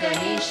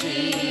कहि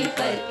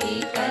श्रीपति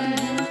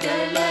कंठ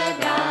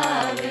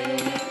लगावे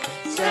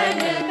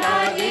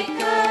सनकादिक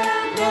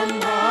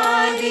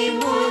ब्रह्मादि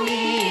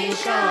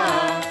मुनीषा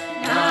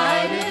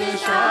नारद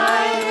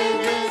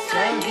शारद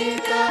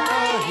सहित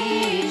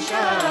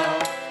अहीशा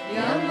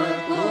यम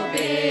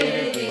कुबेर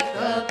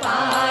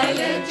दिक्पाल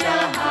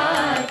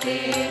जहाते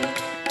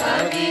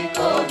कवि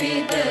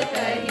कोविद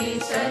कहि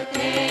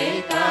सके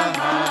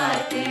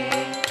कहाते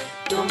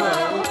तुम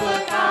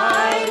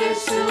उपकार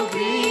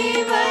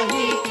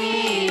सुग्रीवहि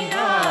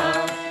कीन्हा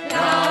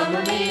राम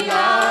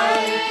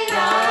मिलाए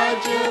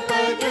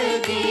राजपद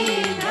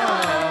दीन्हा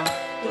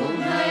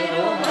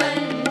तुम्हरो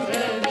मंत्र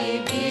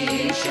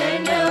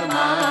विभीषण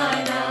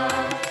माना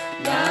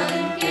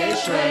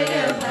लंकेश्वर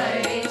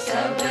भय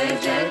सब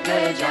जग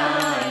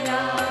जाना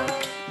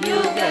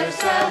युग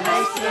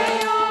सहस्र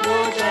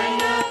योजन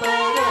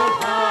पर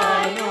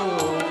भानु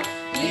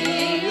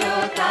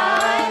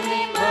लील्योताहि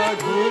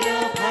मधुर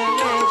फल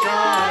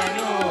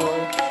जानो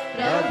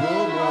प्रभु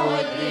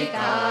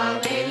मोद्रिका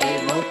मिलि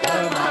मुख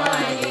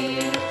माहि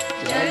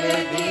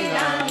जलधि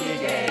राम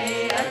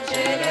जय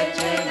अचरज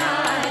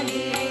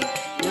नाहि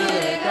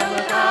दुर्गम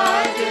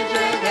काज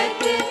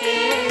जगत के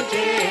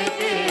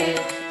जेते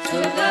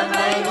सुगम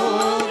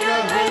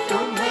अनुग्रह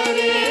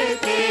तुम्हरे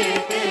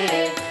तेते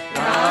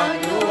राम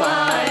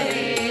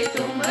दुआरे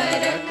तुम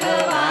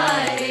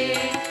रखवारे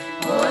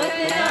होत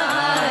न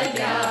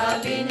आज्ञा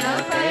बिन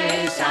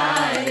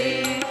पैसारे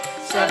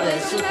सब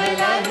सुख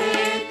लहे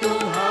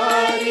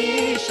तुम्हारी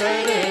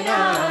शरणा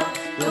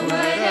तुम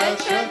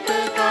रक्षक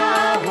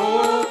काहू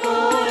को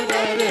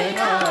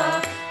डरना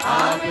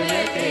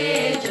आपने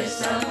तेज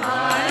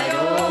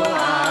समारो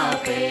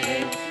आपे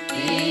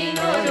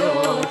तीनों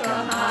लोक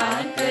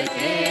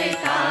हांकते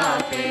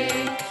कापे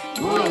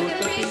भूत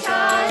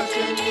पिशाच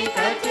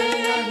निकट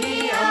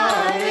नहीं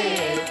आवे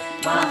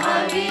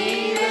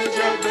महावीर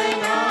जब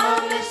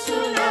नाम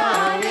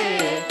सुनावे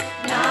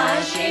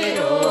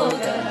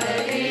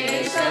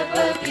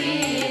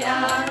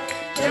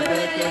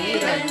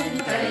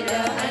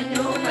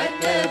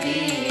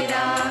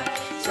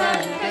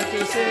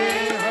से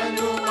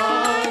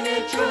हनुमान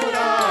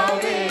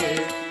चुरावे,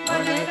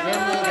 मन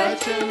क्रम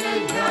वचन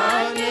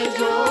ध्यान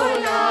जो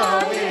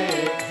लावे,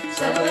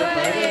 सब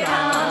पर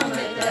राम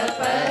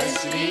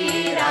तपस्वी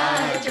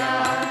राजा,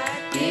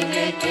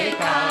 तिनके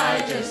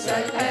काज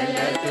सकल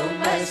तुम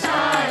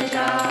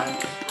साजा।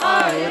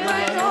 और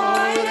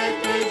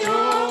मनोरथ जो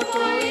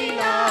कोई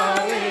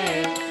लावे,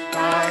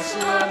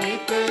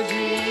 शाश्वत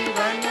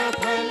जीवन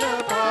फल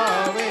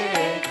पावे,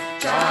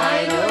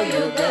 चारों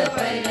युग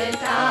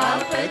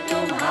परताप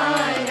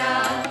तुम्हारा,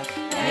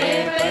 है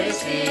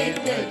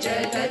प्रसिद्ध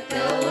जगत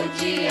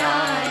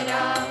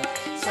उजियारा।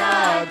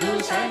 साधु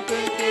संत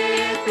के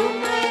तुम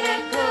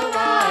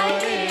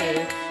रखवारे,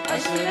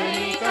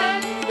 असुरी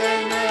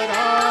कंदन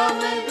राम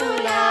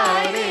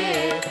दुलारे,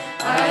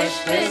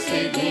 अष्ट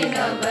सिद्धि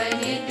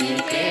नवनिधि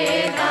के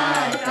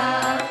दाता,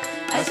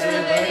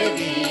 असवर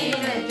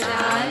दीन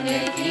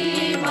जानकी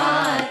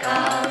माता।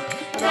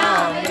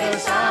 राम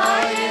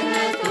रसायन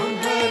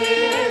तुम्हारे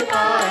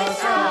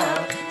पासा,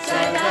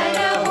 सदा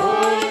रहो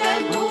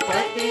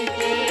रघुपति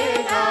के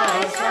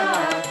दासा।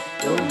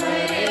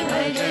 तुम्हारे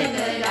भजन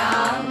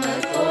राम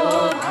को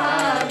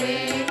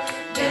भावे,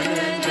 जन्म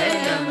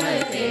जन्म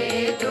के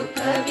दुख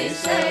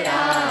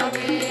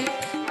बिसरावे।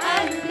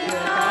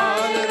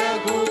 अंतकाल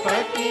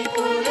रघुपति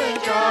पुर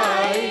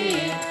जाई,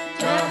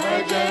 जहाँ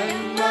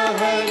जन्म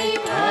हरि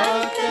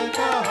भक्त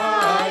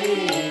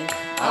कहाई।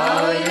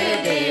 और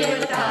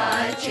देवता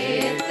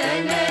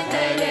चेतन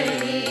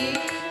धरई,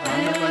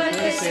 हनुमत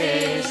से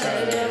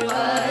सर्व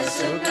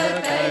सुख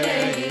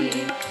करई।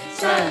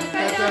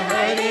 संकट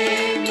हरे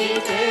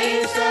मिटे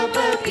सब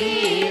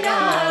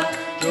पीरा,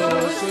 जो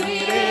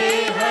सुमिरे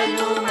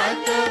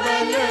हनुमत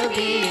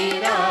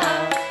बलबीरा।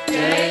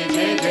 जय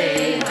जय जय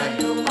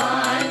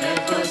हनुमान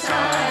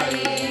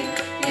गोसाई,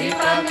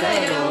 कृपा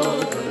करो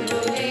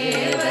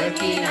गुरुदेव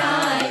की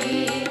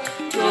नाई।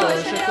 जो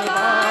शत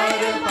बार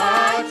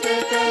पाठ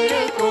कर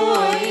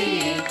कोई,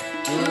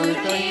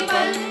 छूटई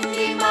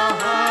बंदी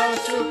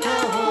महासुख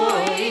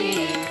होई।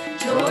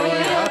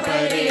 जोया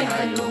परे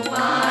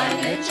हनुमान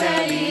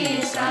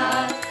चालीसा,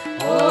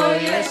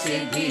 होय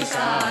सिद्धि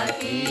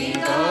साखी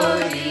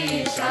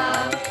गौरीसा।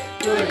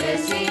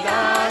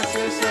 तुलसीदास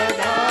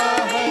सदा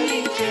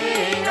हरि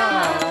चेरा,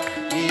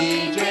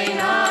 कीजय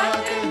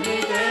नाथ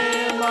हृदय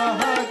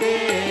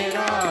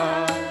महादेरा।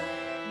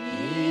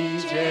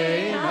 कीजय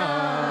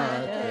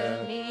नाथ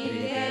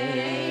हृदय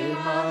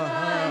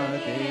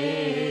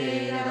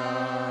महादेरा।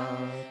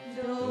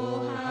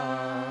 दोहा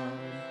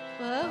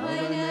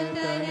पवन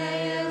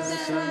तनय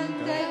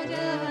संकट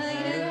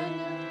हरण,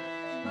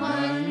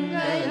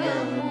 मंगल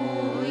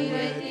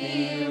मूर्ति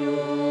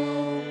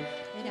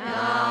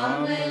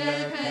राम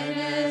लखन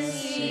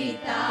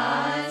सीता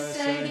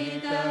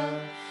सहित,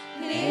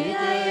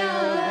 हृदय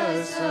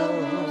बसो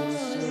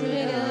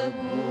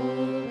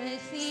सुरभूप।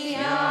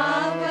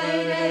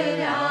 सियावर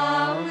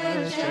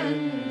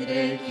रामचंद्र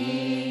की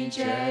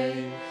जय,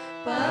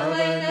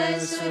 पवन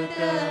सुत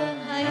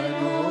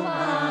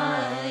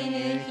हनुमान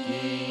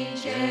की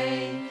जय।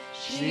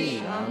 श्री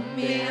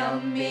अम्बे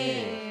अम्बे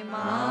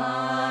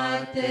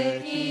मात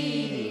की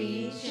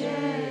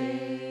जय।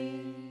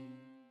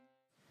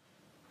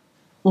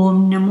 Om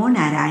Namo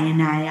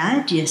Narayanaya,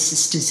 dear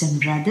sisters and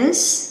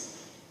brothers.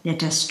 Let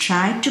us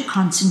try to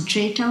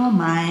concentrate our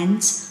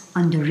minds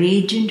on the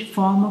radiant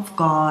form of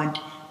God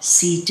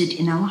seated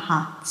in our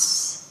hearts.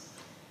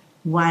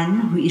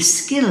 One who is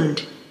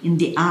skilled in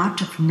the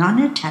art of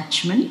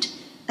non-attachment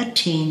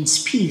attains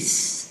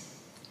peace.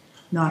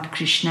 Lord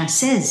Krishna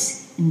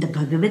says in the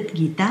Bhagavad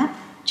Gita,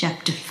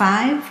 chapter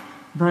 5,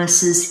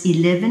 verses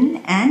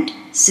 11 and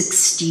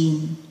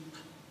 16.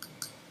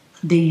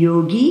 The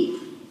yogi,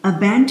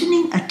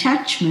 abandoning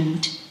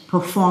attachment,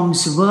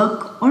 performs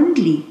work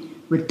only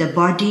with the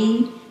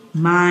body,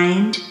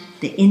 mind,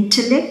 the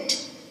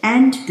intellect,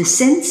 and the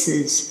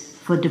senses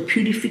for the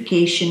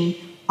purification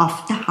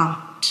of the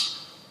heart.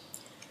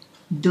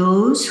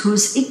 Those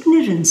whose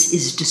ignorance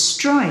is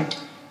destroyed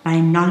by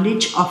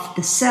knowledge of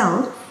the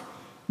self,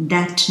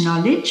 that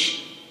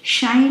knowledge,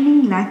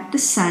 shining like the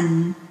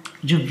sun,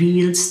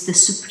 reveals the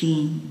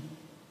Supreme.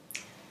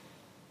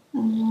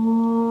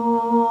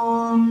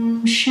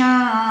 Om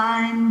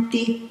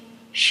Shanti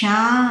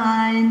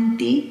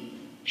Shanti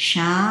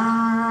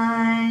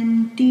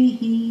Shanti.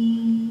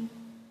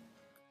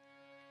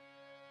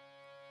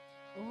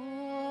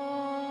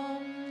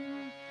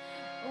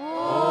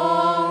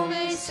 ॐ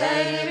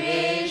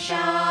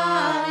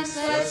सर्वेषां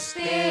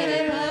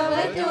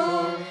स्वस्तिर्भवतु,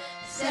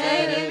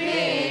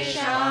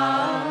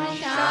 सर्वेषां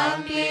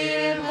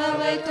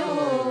शान्तिर्भवतु,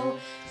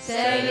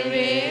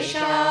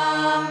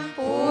 सर्वेषां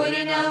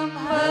पूर्णं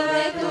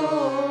भवतु,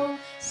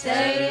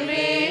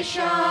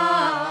 सर्वेषां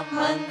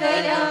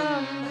मङ्गलं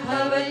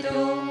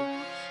भवतु।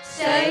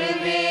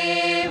 सर्वे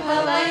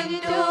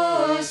भवन्तु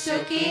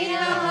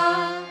सुखिनः,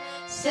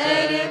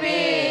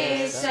 सर्वे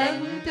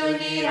सन्तु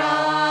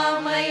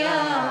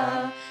निरामयाः,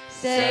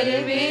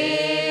 सर्वे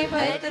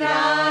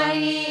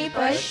भद्राणि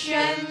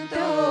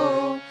पश्यन्तु,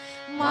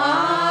 मा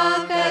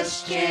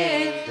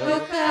कश्चित्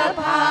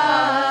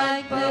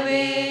दुःखभाग्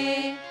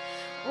भवेत्।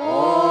 ॐ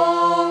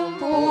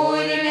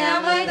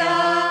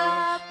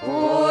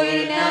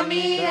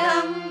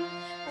पूर्णमिदं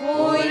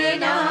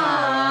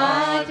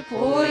पूर्णात्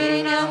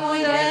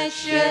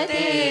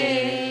पूर्णमुदच्यते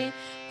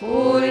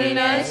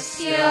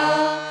पूर्णस्य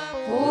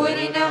पूर्णमादाय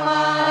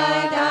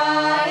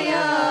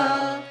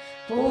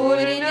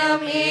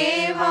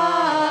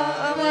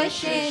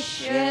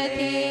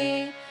पूर्णमेवावशिष्यते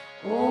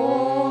ॐ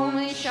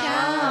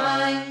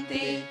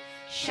शान्ति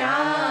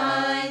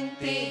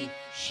शान्ति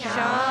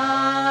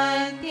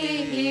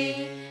शान्तिः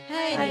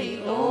हरि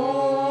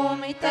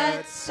ओम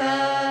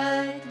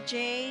तत्सत्।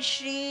 जय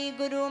श्री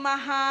गुरु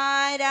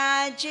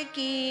महाराज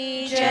की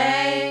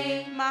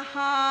जय।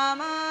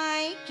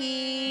 महामाई की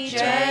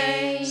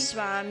जय।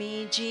 स्वामी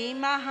जी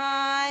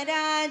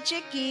महाराज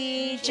की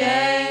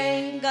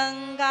जय।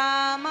 गंगा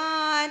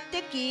मात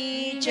की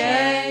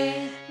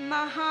जय।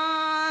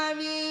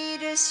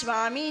 महावीर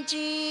स्वामी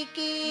जी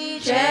की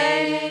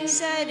जय।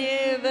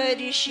 सर्व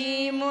ऋषि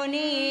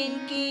मुनीन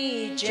की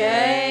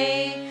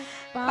जय।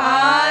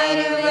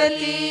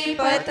 पार्वती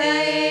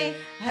पतये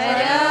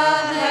हर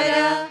हर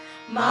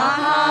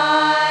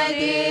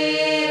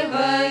महादेव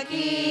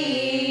की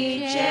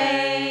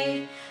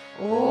जय।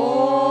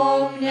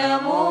 ओम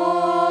नमो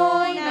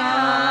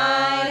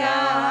नारायणाय।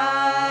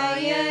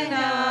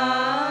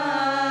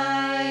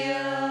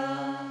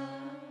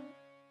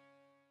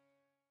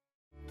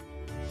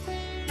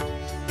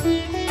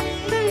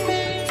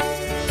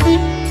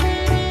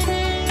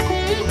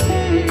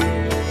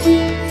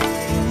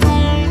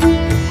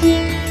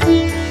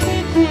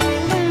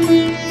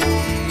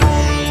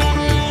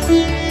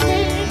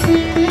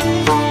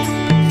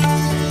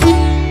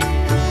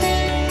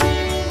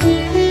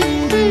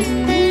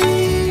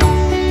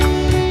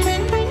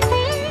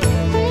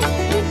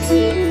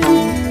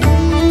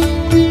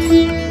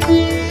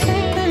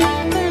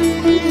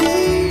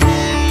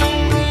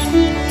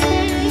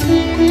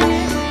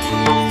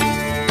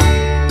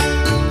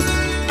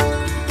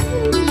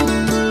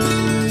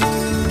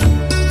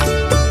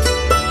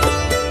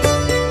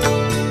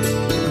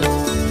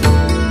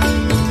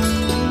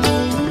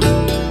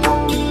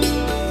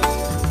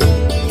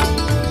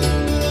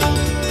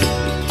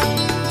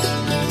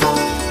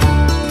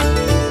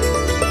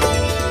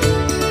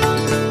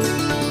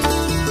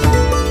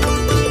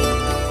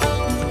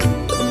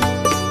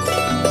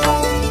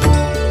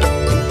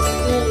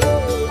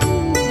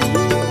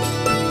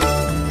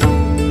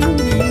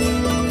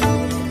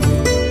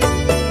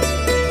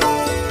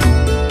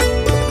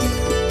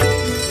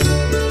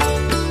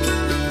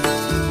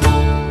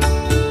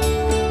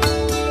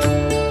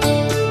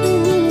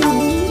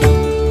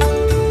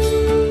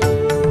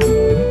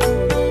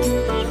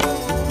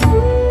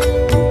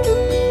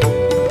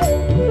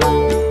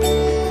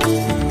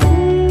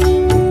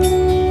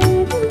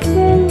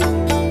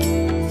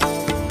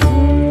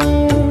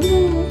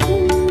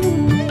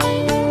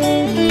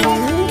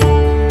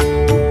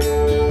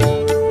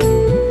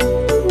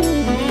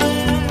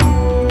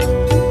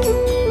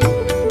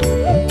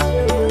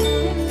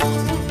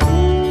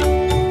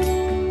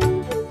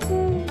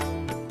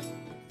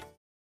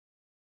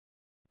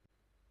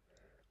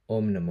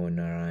 Om Namo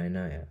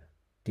Narayanaya.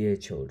 Dear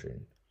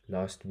children,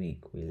 last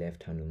week we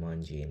left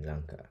Hanumanji in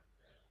Lanka.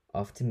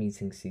 After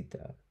meeting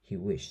Sita, he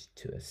wished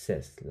to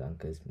assess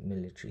Lanka's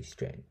military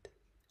strength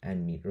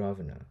and meet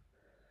Ravana.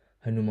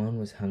 Hanuman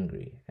was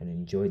hungry and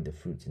enjoyed the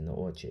fruits in the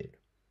orchard.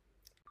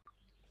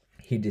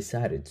 He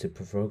decided to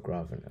provoke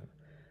Ravana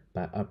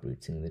by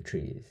uprooting the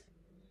trees.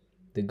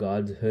 The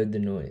guards heard the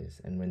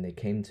noise, and when they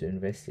came to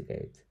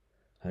investigate,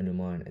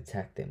 Hanuman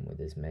attacked them with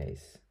his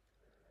mace.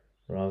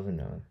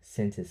 Ravana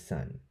sent his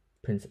son,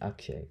 Prince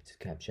Akshay, to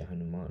capture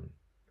Hanuman.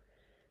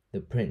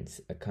 The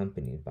prince,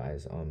 accompanied by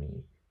his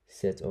army,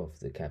 set off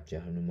to capture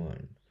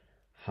Hanuman.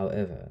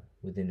 However,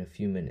 within a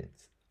few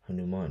minutes,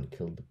 Hanuman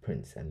killed the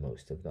prince and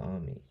most of the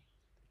army.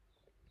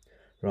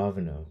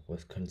 Ravana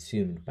was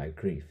consumed by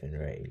grief and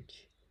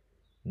rage.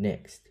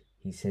 Next,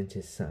 he sent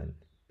his son,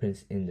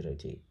 Prince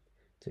Indrajit,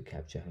 to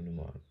capture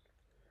Hanuman.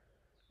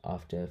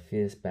 After a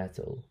fierce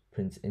battle,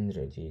 Prince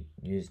Indrajit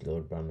used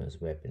Lord Brahma's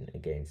weapon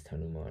against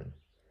Hanuman.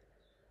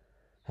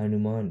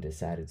 Hanuman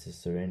decided to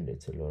surrender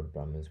to Lord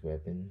Brahma's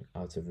weapon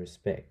out of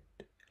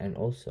respect, and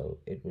also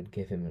it would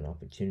give him an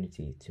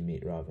opportunity to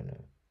meet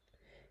Ravana.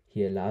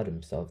 He allowed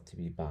himself to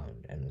be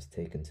bound and was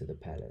taken to the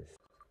palace.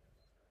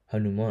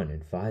 Hanuman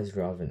advised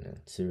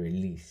Ravana to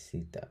release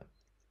Sita.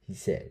 He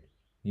said,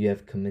 "You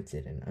have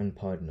committed an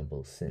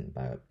unpardonable sin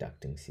by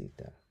abducting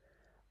Sita.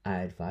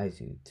 I advise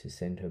you to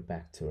send her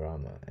back to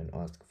Rama and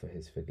ask for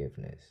his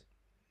forgiveness.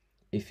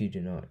 If you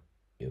do not,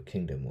 your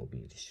kingdom will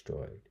be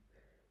destroyed.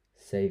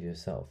 Save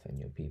yourself and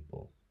your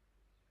people."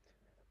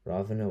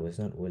 Ravana was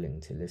not willing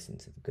to listen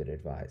to the good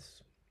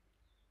advice.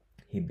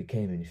 He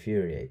became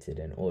infuriated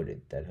and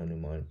ordered that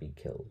Hanuman be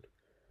killed.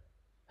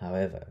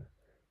 However,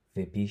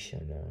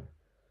 Vibhishana,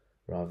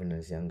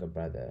 Ravana's younger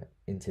brother,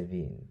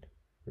 intervened,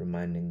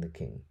 reminding the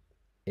king,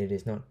 "It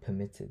is not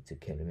permitted to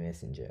kill a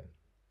messenger."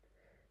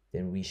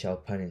 "Then we shall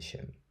punish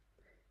him.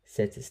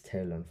 Set his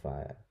tail on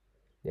fire.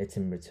 Let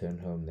him return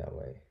home that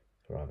way,"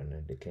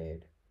 Ravana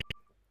declared.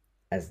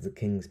 As the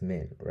king's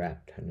men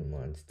wrapped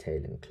Hanuman's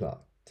tail in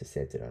cloth to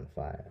set it on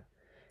fire,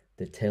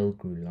 the tail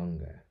grew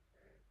longer.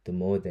 The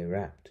more they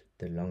rapped,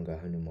 the longer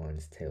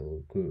Hanuman's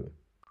tail grew.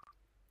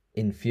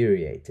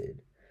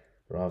 Infuriated,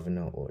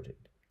 Ravana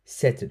ordered,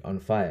 "Set it on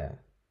fire!"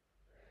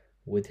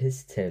 With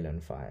his tail on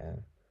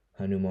fire,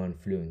 Hanuman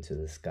flew into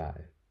the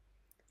sky.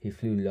 He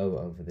flew low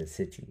over the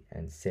city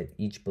and set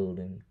each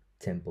building,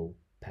 temple,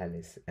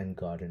 palace, and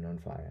garden on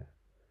fire.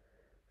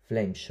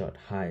 Flames shot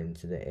high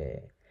into the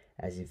air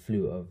as he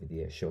flew over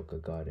the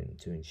Ashoka garden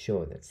to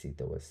ensure that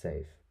Sita was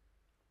safe.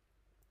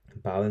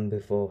 Bowing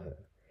before her,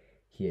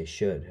 he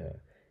assured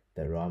her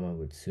that Rama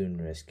would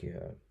soon rescue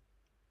her.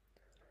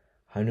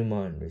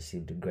 Hanuman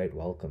received a great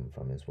welcome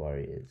from his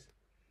warriors.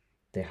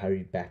 They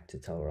hurried back to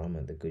tell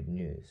Rama the good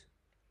news.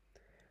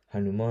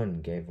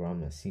 Hanuman gave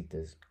Rama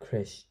Sita's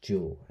crest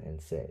jewel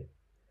and said,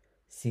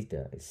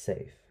 "Sita is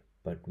safe,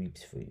 but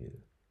weeps for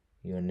you.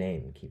 Your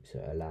name keeps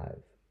her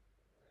alive."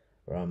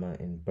 Rama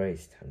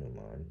embraced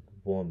Hanuman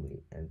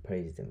warmly and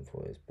praised him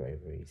for his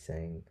bravery,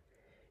 saying,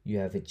 "You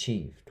have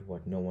achieved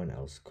what no one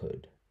else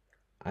could.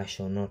 I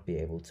shall not be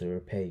able to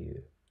repay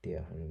you,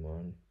 dear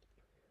Hanuman."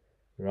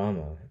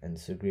 Rama and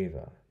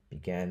Sugriva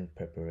began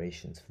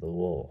preparations for the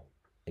war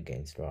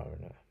against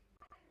Ravana.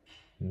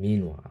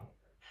 Meanwhile,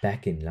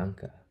 back in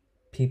Lanka,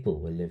 people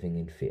were living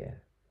in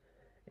fear.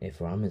 If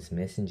Rama's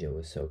messenger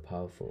was so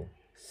powerful,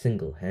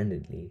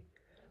 single-handedly,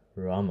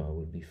 Rama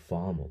would be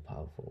far more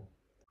powerful.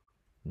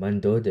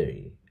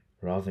 Mandodari,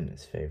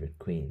 Ravana's favorite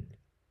queen,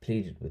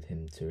 pleaded with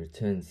him to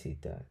return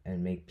Sita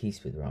and make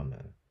peace with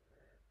Rama,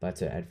 but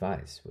her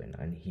advice went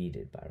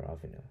unheeded by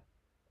Ravana.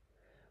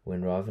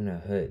 When Ravana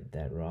heard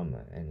that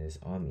Rama and his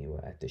army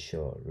were at the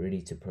shore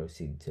ready to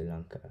proceed to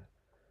Lanka,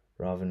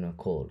 Ravana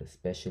called a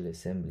special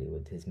assembly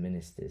with his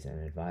ministers and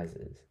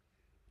advisors.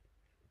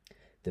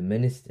 The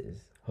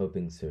ministers,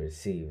 hoping to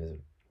receive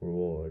as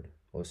reward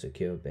or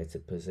secure a better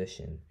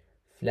position,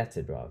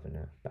 flattered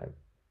Ravana by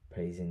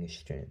praising his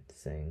strength,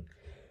 saying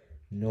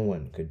no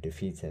one could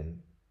defeat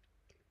him.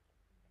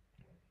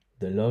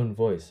 The lone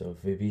voice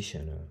of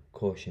Vibhishana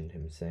cautioned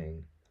him,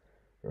 saying,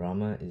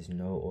 "Rama is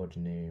no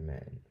ordinary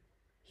man.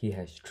 He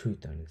has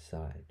truth on his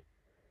side.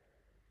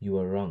 You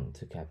are wrong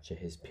to capture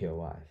his pure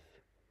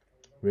wife.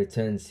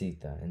 Return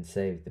Sita and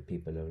save the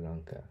people of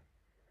Lanka.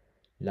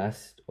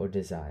 Lust or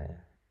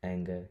desire,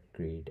 anger,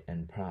 greed,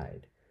 and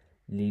pride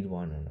lead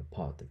one on a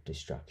path of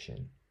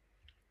destruction.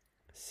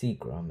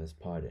 Seek Rama's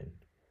pardon."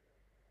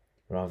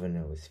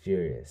 Ravana was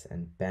furious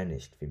and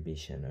banished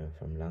Vibhishana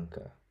from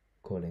Lanka,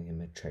 calling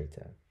him a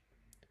traitor.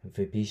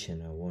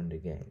 Vibhishana warned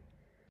again,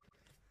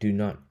 "Do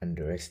not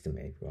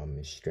underestimate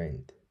Rama's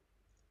strength.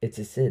 It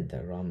is said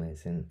that Rama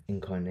is an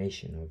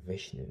incarnation of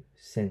Vishnu,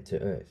 sent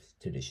to earth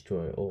to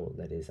destroy all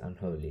that is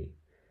unholy.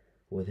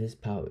 With his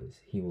powers,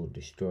 he will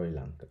destroy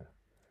Lanka.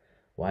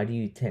 Why do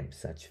you tempt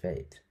such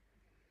fate?"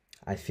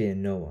 "I fear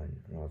no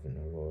one,"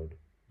 Ravana roared.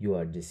 "You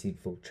are a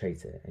deceitful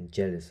traitor and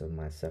jealous of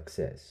my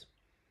success."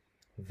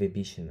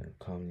 Vibhishana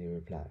calmly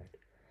replied,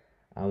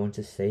 "I want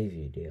to save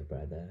you, dear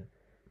brother.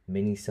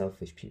 Many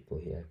selfish people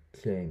here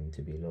claim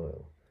to be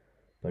loyal,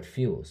 but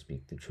few will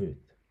speak the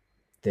truth."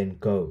 "Then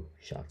go,"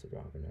 shouted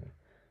Ravana.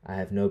 "I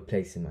have no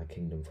place in my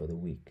kingdom for the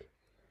weak."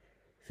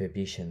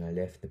 Vibhishana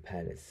left the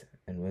palace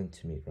and went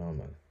to meet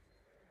Rama.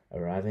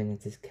 Arriving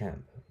at his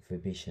camp,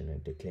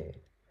 Vibhishana declared,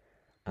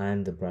 "I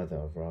am the brother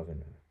of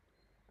Ravana.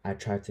 I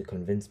tried to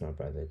convince my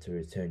brother to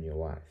return your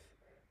wife,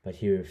 but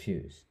he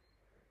refused,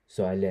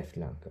 so I left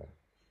Lanka.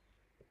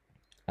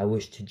 I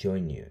wish to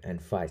join you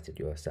and fight at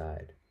your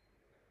side."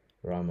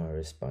 Rama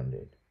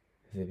responded,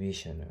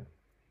 "Vibhishana,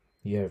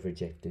 you have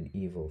rejected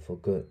evil for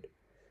good.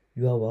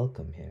 You are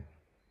welcome here."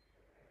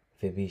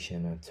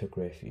 Vibhishana took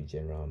refuge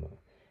in Rama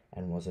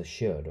and was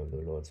assured of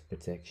the Lord's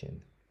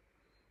protection.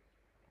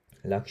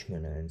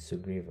 Lakshmana and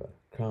Sugriva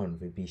crowned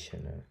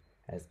Vibhishana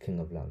as king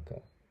of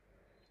Lanka.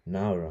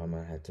 Now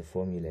Rama had to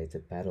formulate a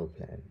battle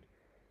plan.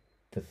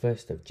 The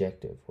first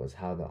objective was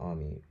how the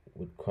army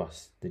would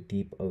cross the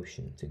deep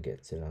ocean to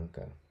get to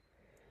Lanka.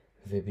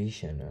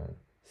 Vibhishana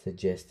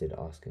suggested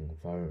asking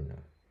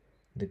Varuna,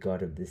 the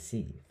god of the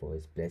sea, for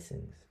his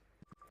blessings.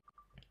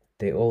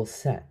 They all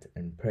sat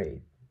and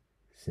prayed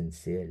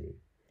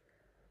sincerely.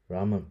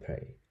 Rama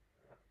prayed,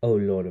 "O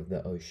Lord of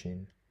the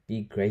ocean,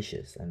 be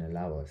gracious and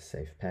allow us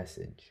safe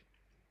passage."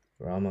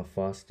 Rama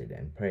fasted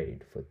and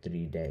prayed for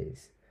 3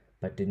 days,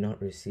 but did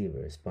not receive a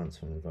response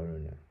from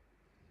Varuna.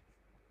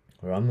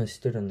 Rama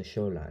stood on the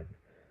shoreline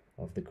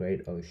of the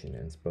great ocean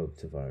and spoke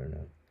to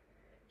Varuna.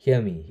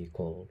 "Hear me," he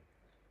called.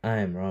 "I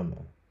am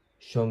Rama.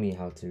 Show me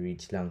how to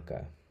reach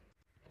Lanka."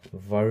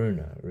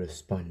 Varuna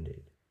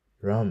responded,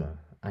 "Rama,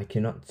 I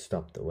cannot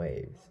stop the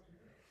waves.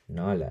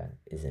 Nala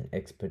is an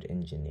expert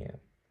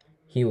engineer.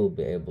 He will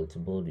be able to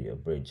build you a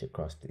bridge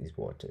across these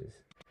waters.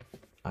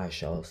 I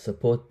shall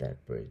support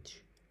that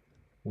bridge."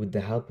 With the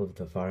help of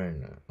the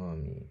Varuna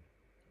army,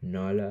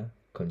 Nala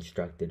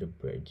constructed a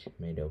bridge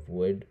made of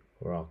wood,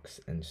 rocks,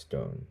 and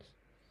stones.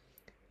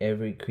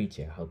 Every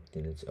creature helped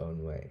in its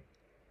own way.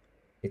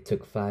 It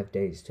took 5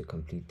 days to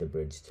complete the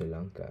bridge to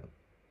Lanka.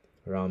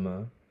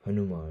 Rama,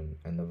 Hanuman,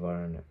 and the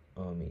Varuna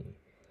army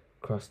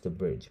crossed the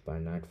bridge by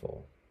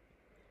nightfall.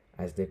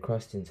 As they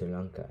crossed into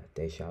Lanka,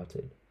 they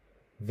shouted,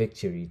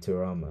 "Victory to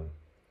Rama!"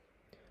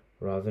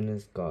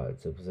 Ravana's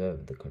guards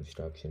observed the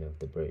construction of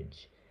the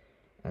bridge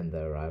and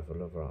the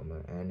arrival of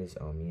Rama and his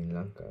army in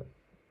Lanka,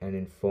 and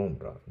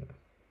informed Ravana.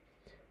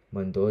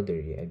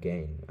 Mandodari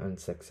again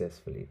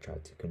unsuccessfully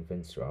tried to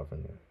convince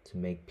Ravana to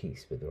make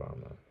peace with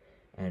Rama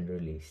and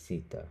release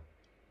Sita.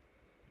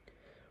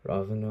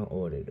 Ravana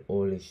ordered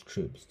all his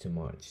troops to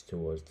march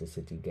towards the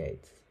city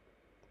gates.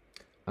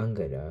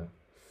 Angada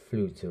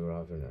flew to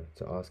Ravana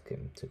to ask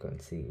him to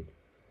concede,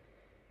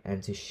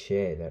 and to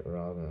share that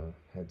Rama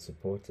had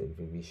supported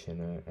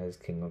Vibhishana as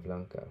king of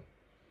Lanka.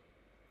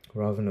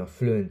 Ravana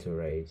flew into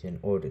rage and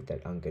ordered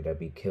that Angada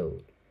be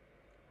killed.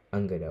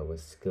 Angada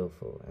was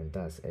skillful and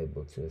thus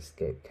able to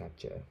escape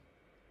capture.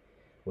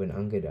 When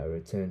Angada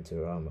returned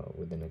to Rama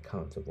with an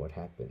account of what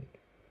happened,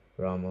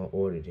 Rama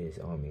ordered his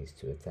armies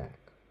to attack.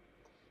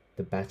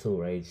 The battle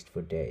raged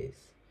for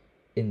days.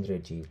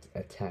 Indrajit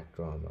attacked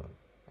Rama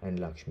and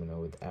Lakshmana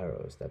with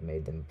arrows that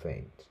made them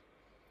faint.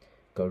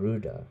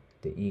 Garuda,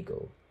 the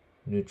eagle,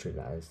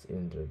 neutralized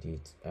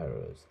Indrajit's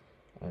arrows,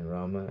 and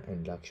Rama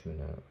and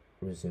Lakshmana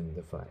resumed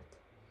the fight.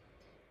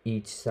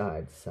 Each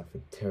side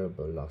suffered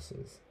terrible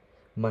losses,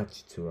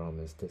 much to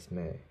Rama's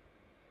dismay.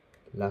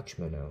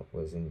 Lakshmana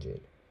was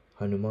injured.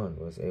 Hanuman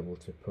was able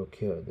to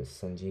procure the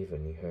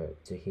Sanjeevani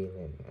herb to heal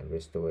him and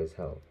restore his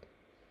health.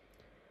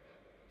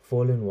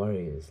 Fallen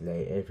warriors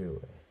lay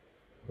everywhere.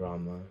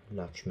 Rama,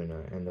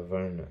 Lakshmana, and the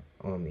Varna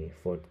army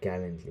fought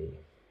gallantly.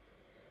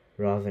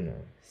 Ravana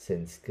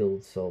sent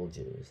skilled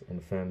soldiers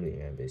and family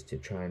members to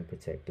try and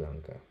protect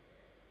Lanka,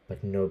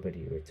 but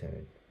nobody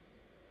returned.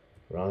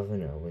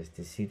 Ravana was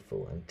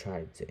deceitful and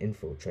tried to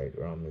infiltrate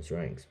Rama's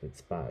ranks with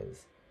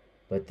spies,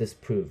 but this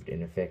proved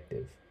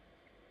ineffective.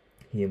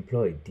 He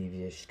employed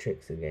devious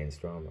tricks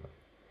against Rama.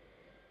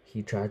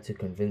 He tried to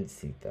convince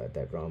Sita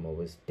that Rama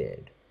was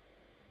dead.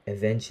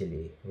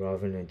 Eventually,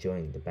 Ravana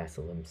joined the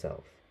battle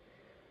himself.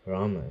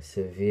 Rama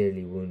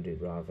severely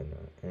wounded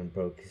Ravana and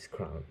broke his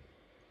crown.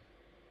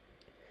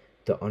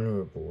 The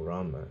honorable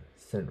Rama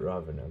sent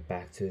Ravana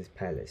back to his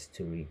palace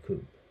to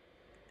recoup,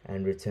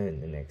 and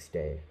returned the next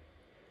day.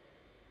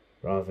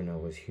 Ravana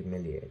was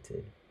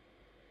humiliated.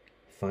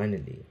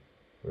 Finally,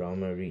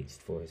 Rama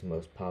reached for his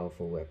most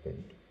powerful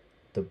weapon,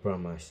 the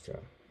Brahmastra,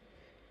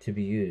 to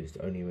be used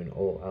only when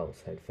all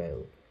else had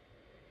failed.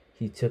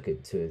 He took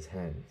it to his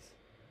hands.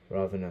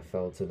 Ravana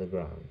fell to the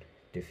ground,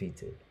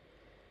 defeated.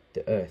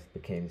 The earth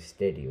became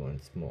steady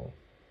once more.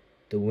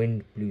 The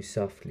wind blew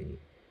softly.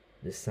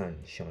 The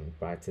sun shone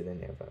brighter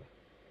than ever.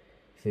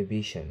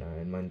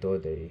 Vibhishana and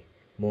Mandodari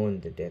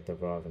mourned the death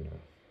of Ravana.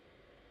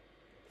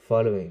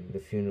 Following the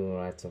funeral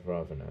rites of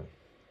Ravana,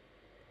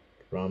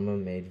 Rama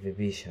made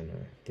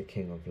Vibhishana the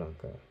king of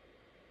Lanka.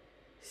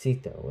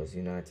 Sita was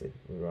united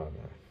with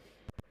Rama.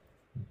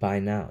 By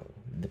now,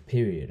 the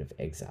period of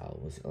exile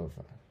was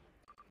over.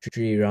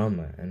 Sri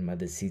Rama and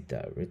Mother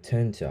Sita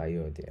returned to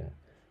Ayodhya,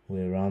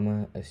 where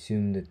Rama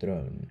assumed the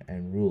throne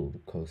and ruled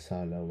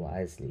Kosala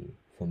wisely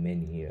for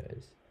many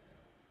years,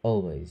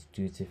 always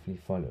dutifully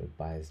followed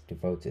by his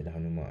devoted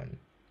Hanuman.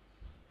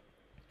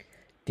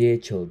 Dear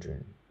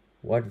children,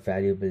 what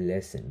valuable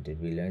lesson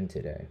did we learn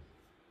today?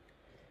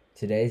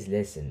 Today's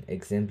lesson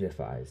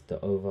exemplifies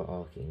the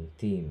overarching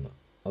theme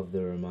of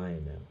the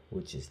Ramayana,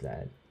 which is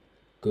that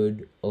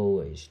good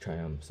always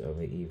triumphs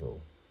over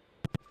evil.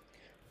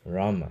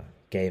 Rama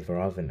gave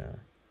Ravana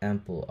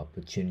ample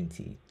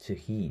opportunity to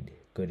heed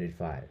good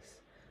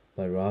advice,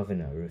 but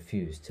Ravana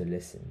refused to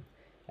listen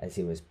as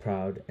he was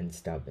proud and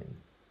stubborn.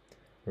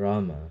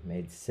 Rama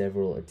made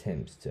several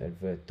attempts to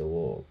avert the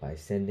war by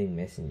sending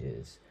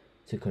messengers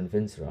to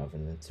convince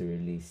Ravana to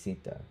release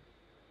Sita.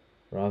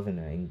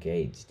 Ravana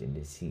engaged in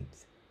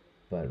deceit,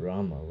 but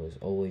Rama was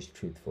always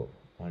truthful,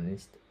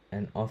 honest,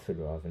 and offered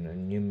Ravana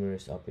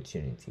numerous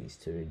opportunities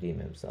to redeem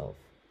himself.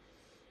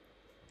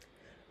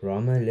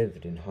 Rama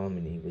lived in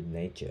harmony with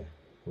nature,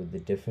 with the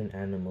different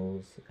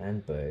animals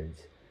and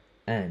birds,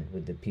 and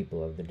with the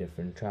people of the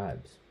different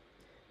tribes.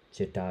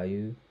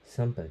 Jatayu,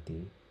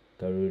 Sampati,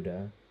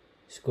 Garuda,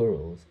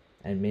 squirrels,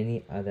 and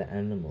many other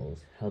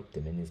animals helped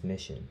him in his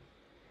mission.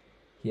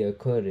 He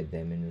accorded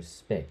them in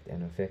respect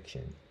and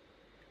affection.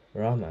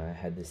 Rama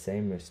had the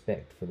same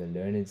respect for the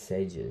learned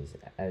sages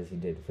as he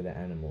did for the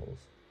animals,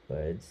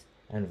 birds,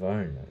 and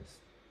Varanas.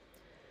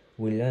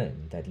 We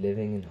learn that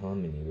living in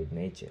harmony with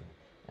nature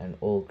and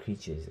all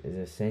creatures is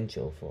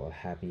essential for a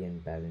happy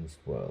and balanced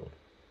world.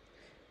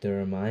 The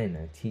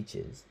Ramayana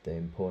teaches the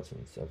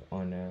importance of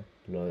honor,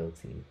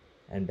 loyalty,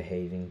 and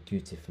behaving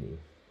dutifully.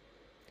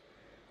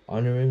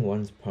 Honoring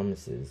one's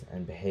promises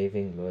and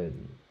behaving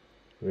loyally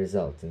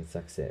result in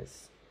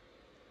success.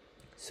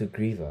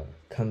 Sugriva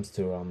comes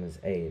to Rama's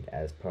aid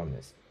as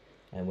promised,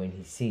 and when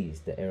he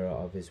sees the error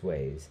of his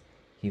ways,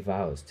 he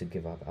vows to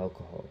give up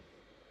alcohol.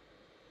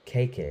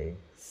 Kaikeyi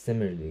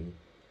similarly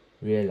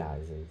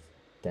realizes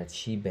that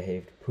she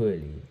behaved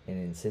poorly in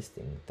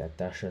insisting that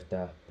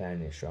Dasharatha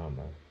banish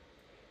Rama.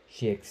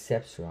 She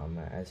accepts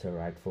Rama as her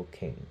rightful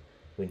king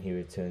when he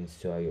returns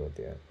to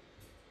Ayodhya.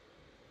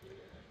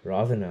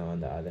 Ravana,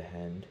 on the other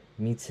hand,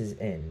 meets his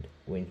end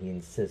when he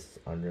insists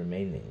on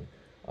remaining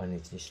on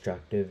his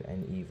destructive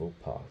and evil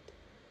path,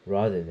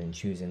 rather than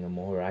choosing a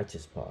more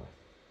righteous path.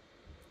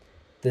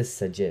 This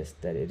suggests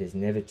that it is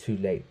never too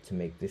late to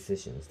make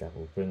decisions that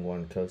will bring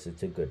one closer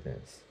to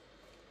goodness.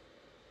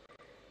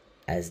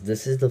 As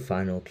this is the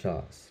final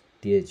class,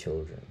 dear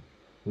children,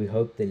 we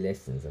hope the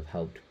lessons have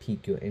helped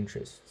pique your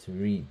interest to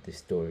read the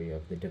story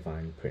of the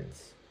Divine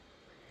Prince.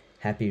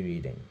 Happy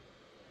reading.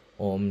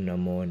 Om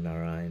Namo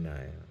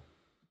Narayanaya.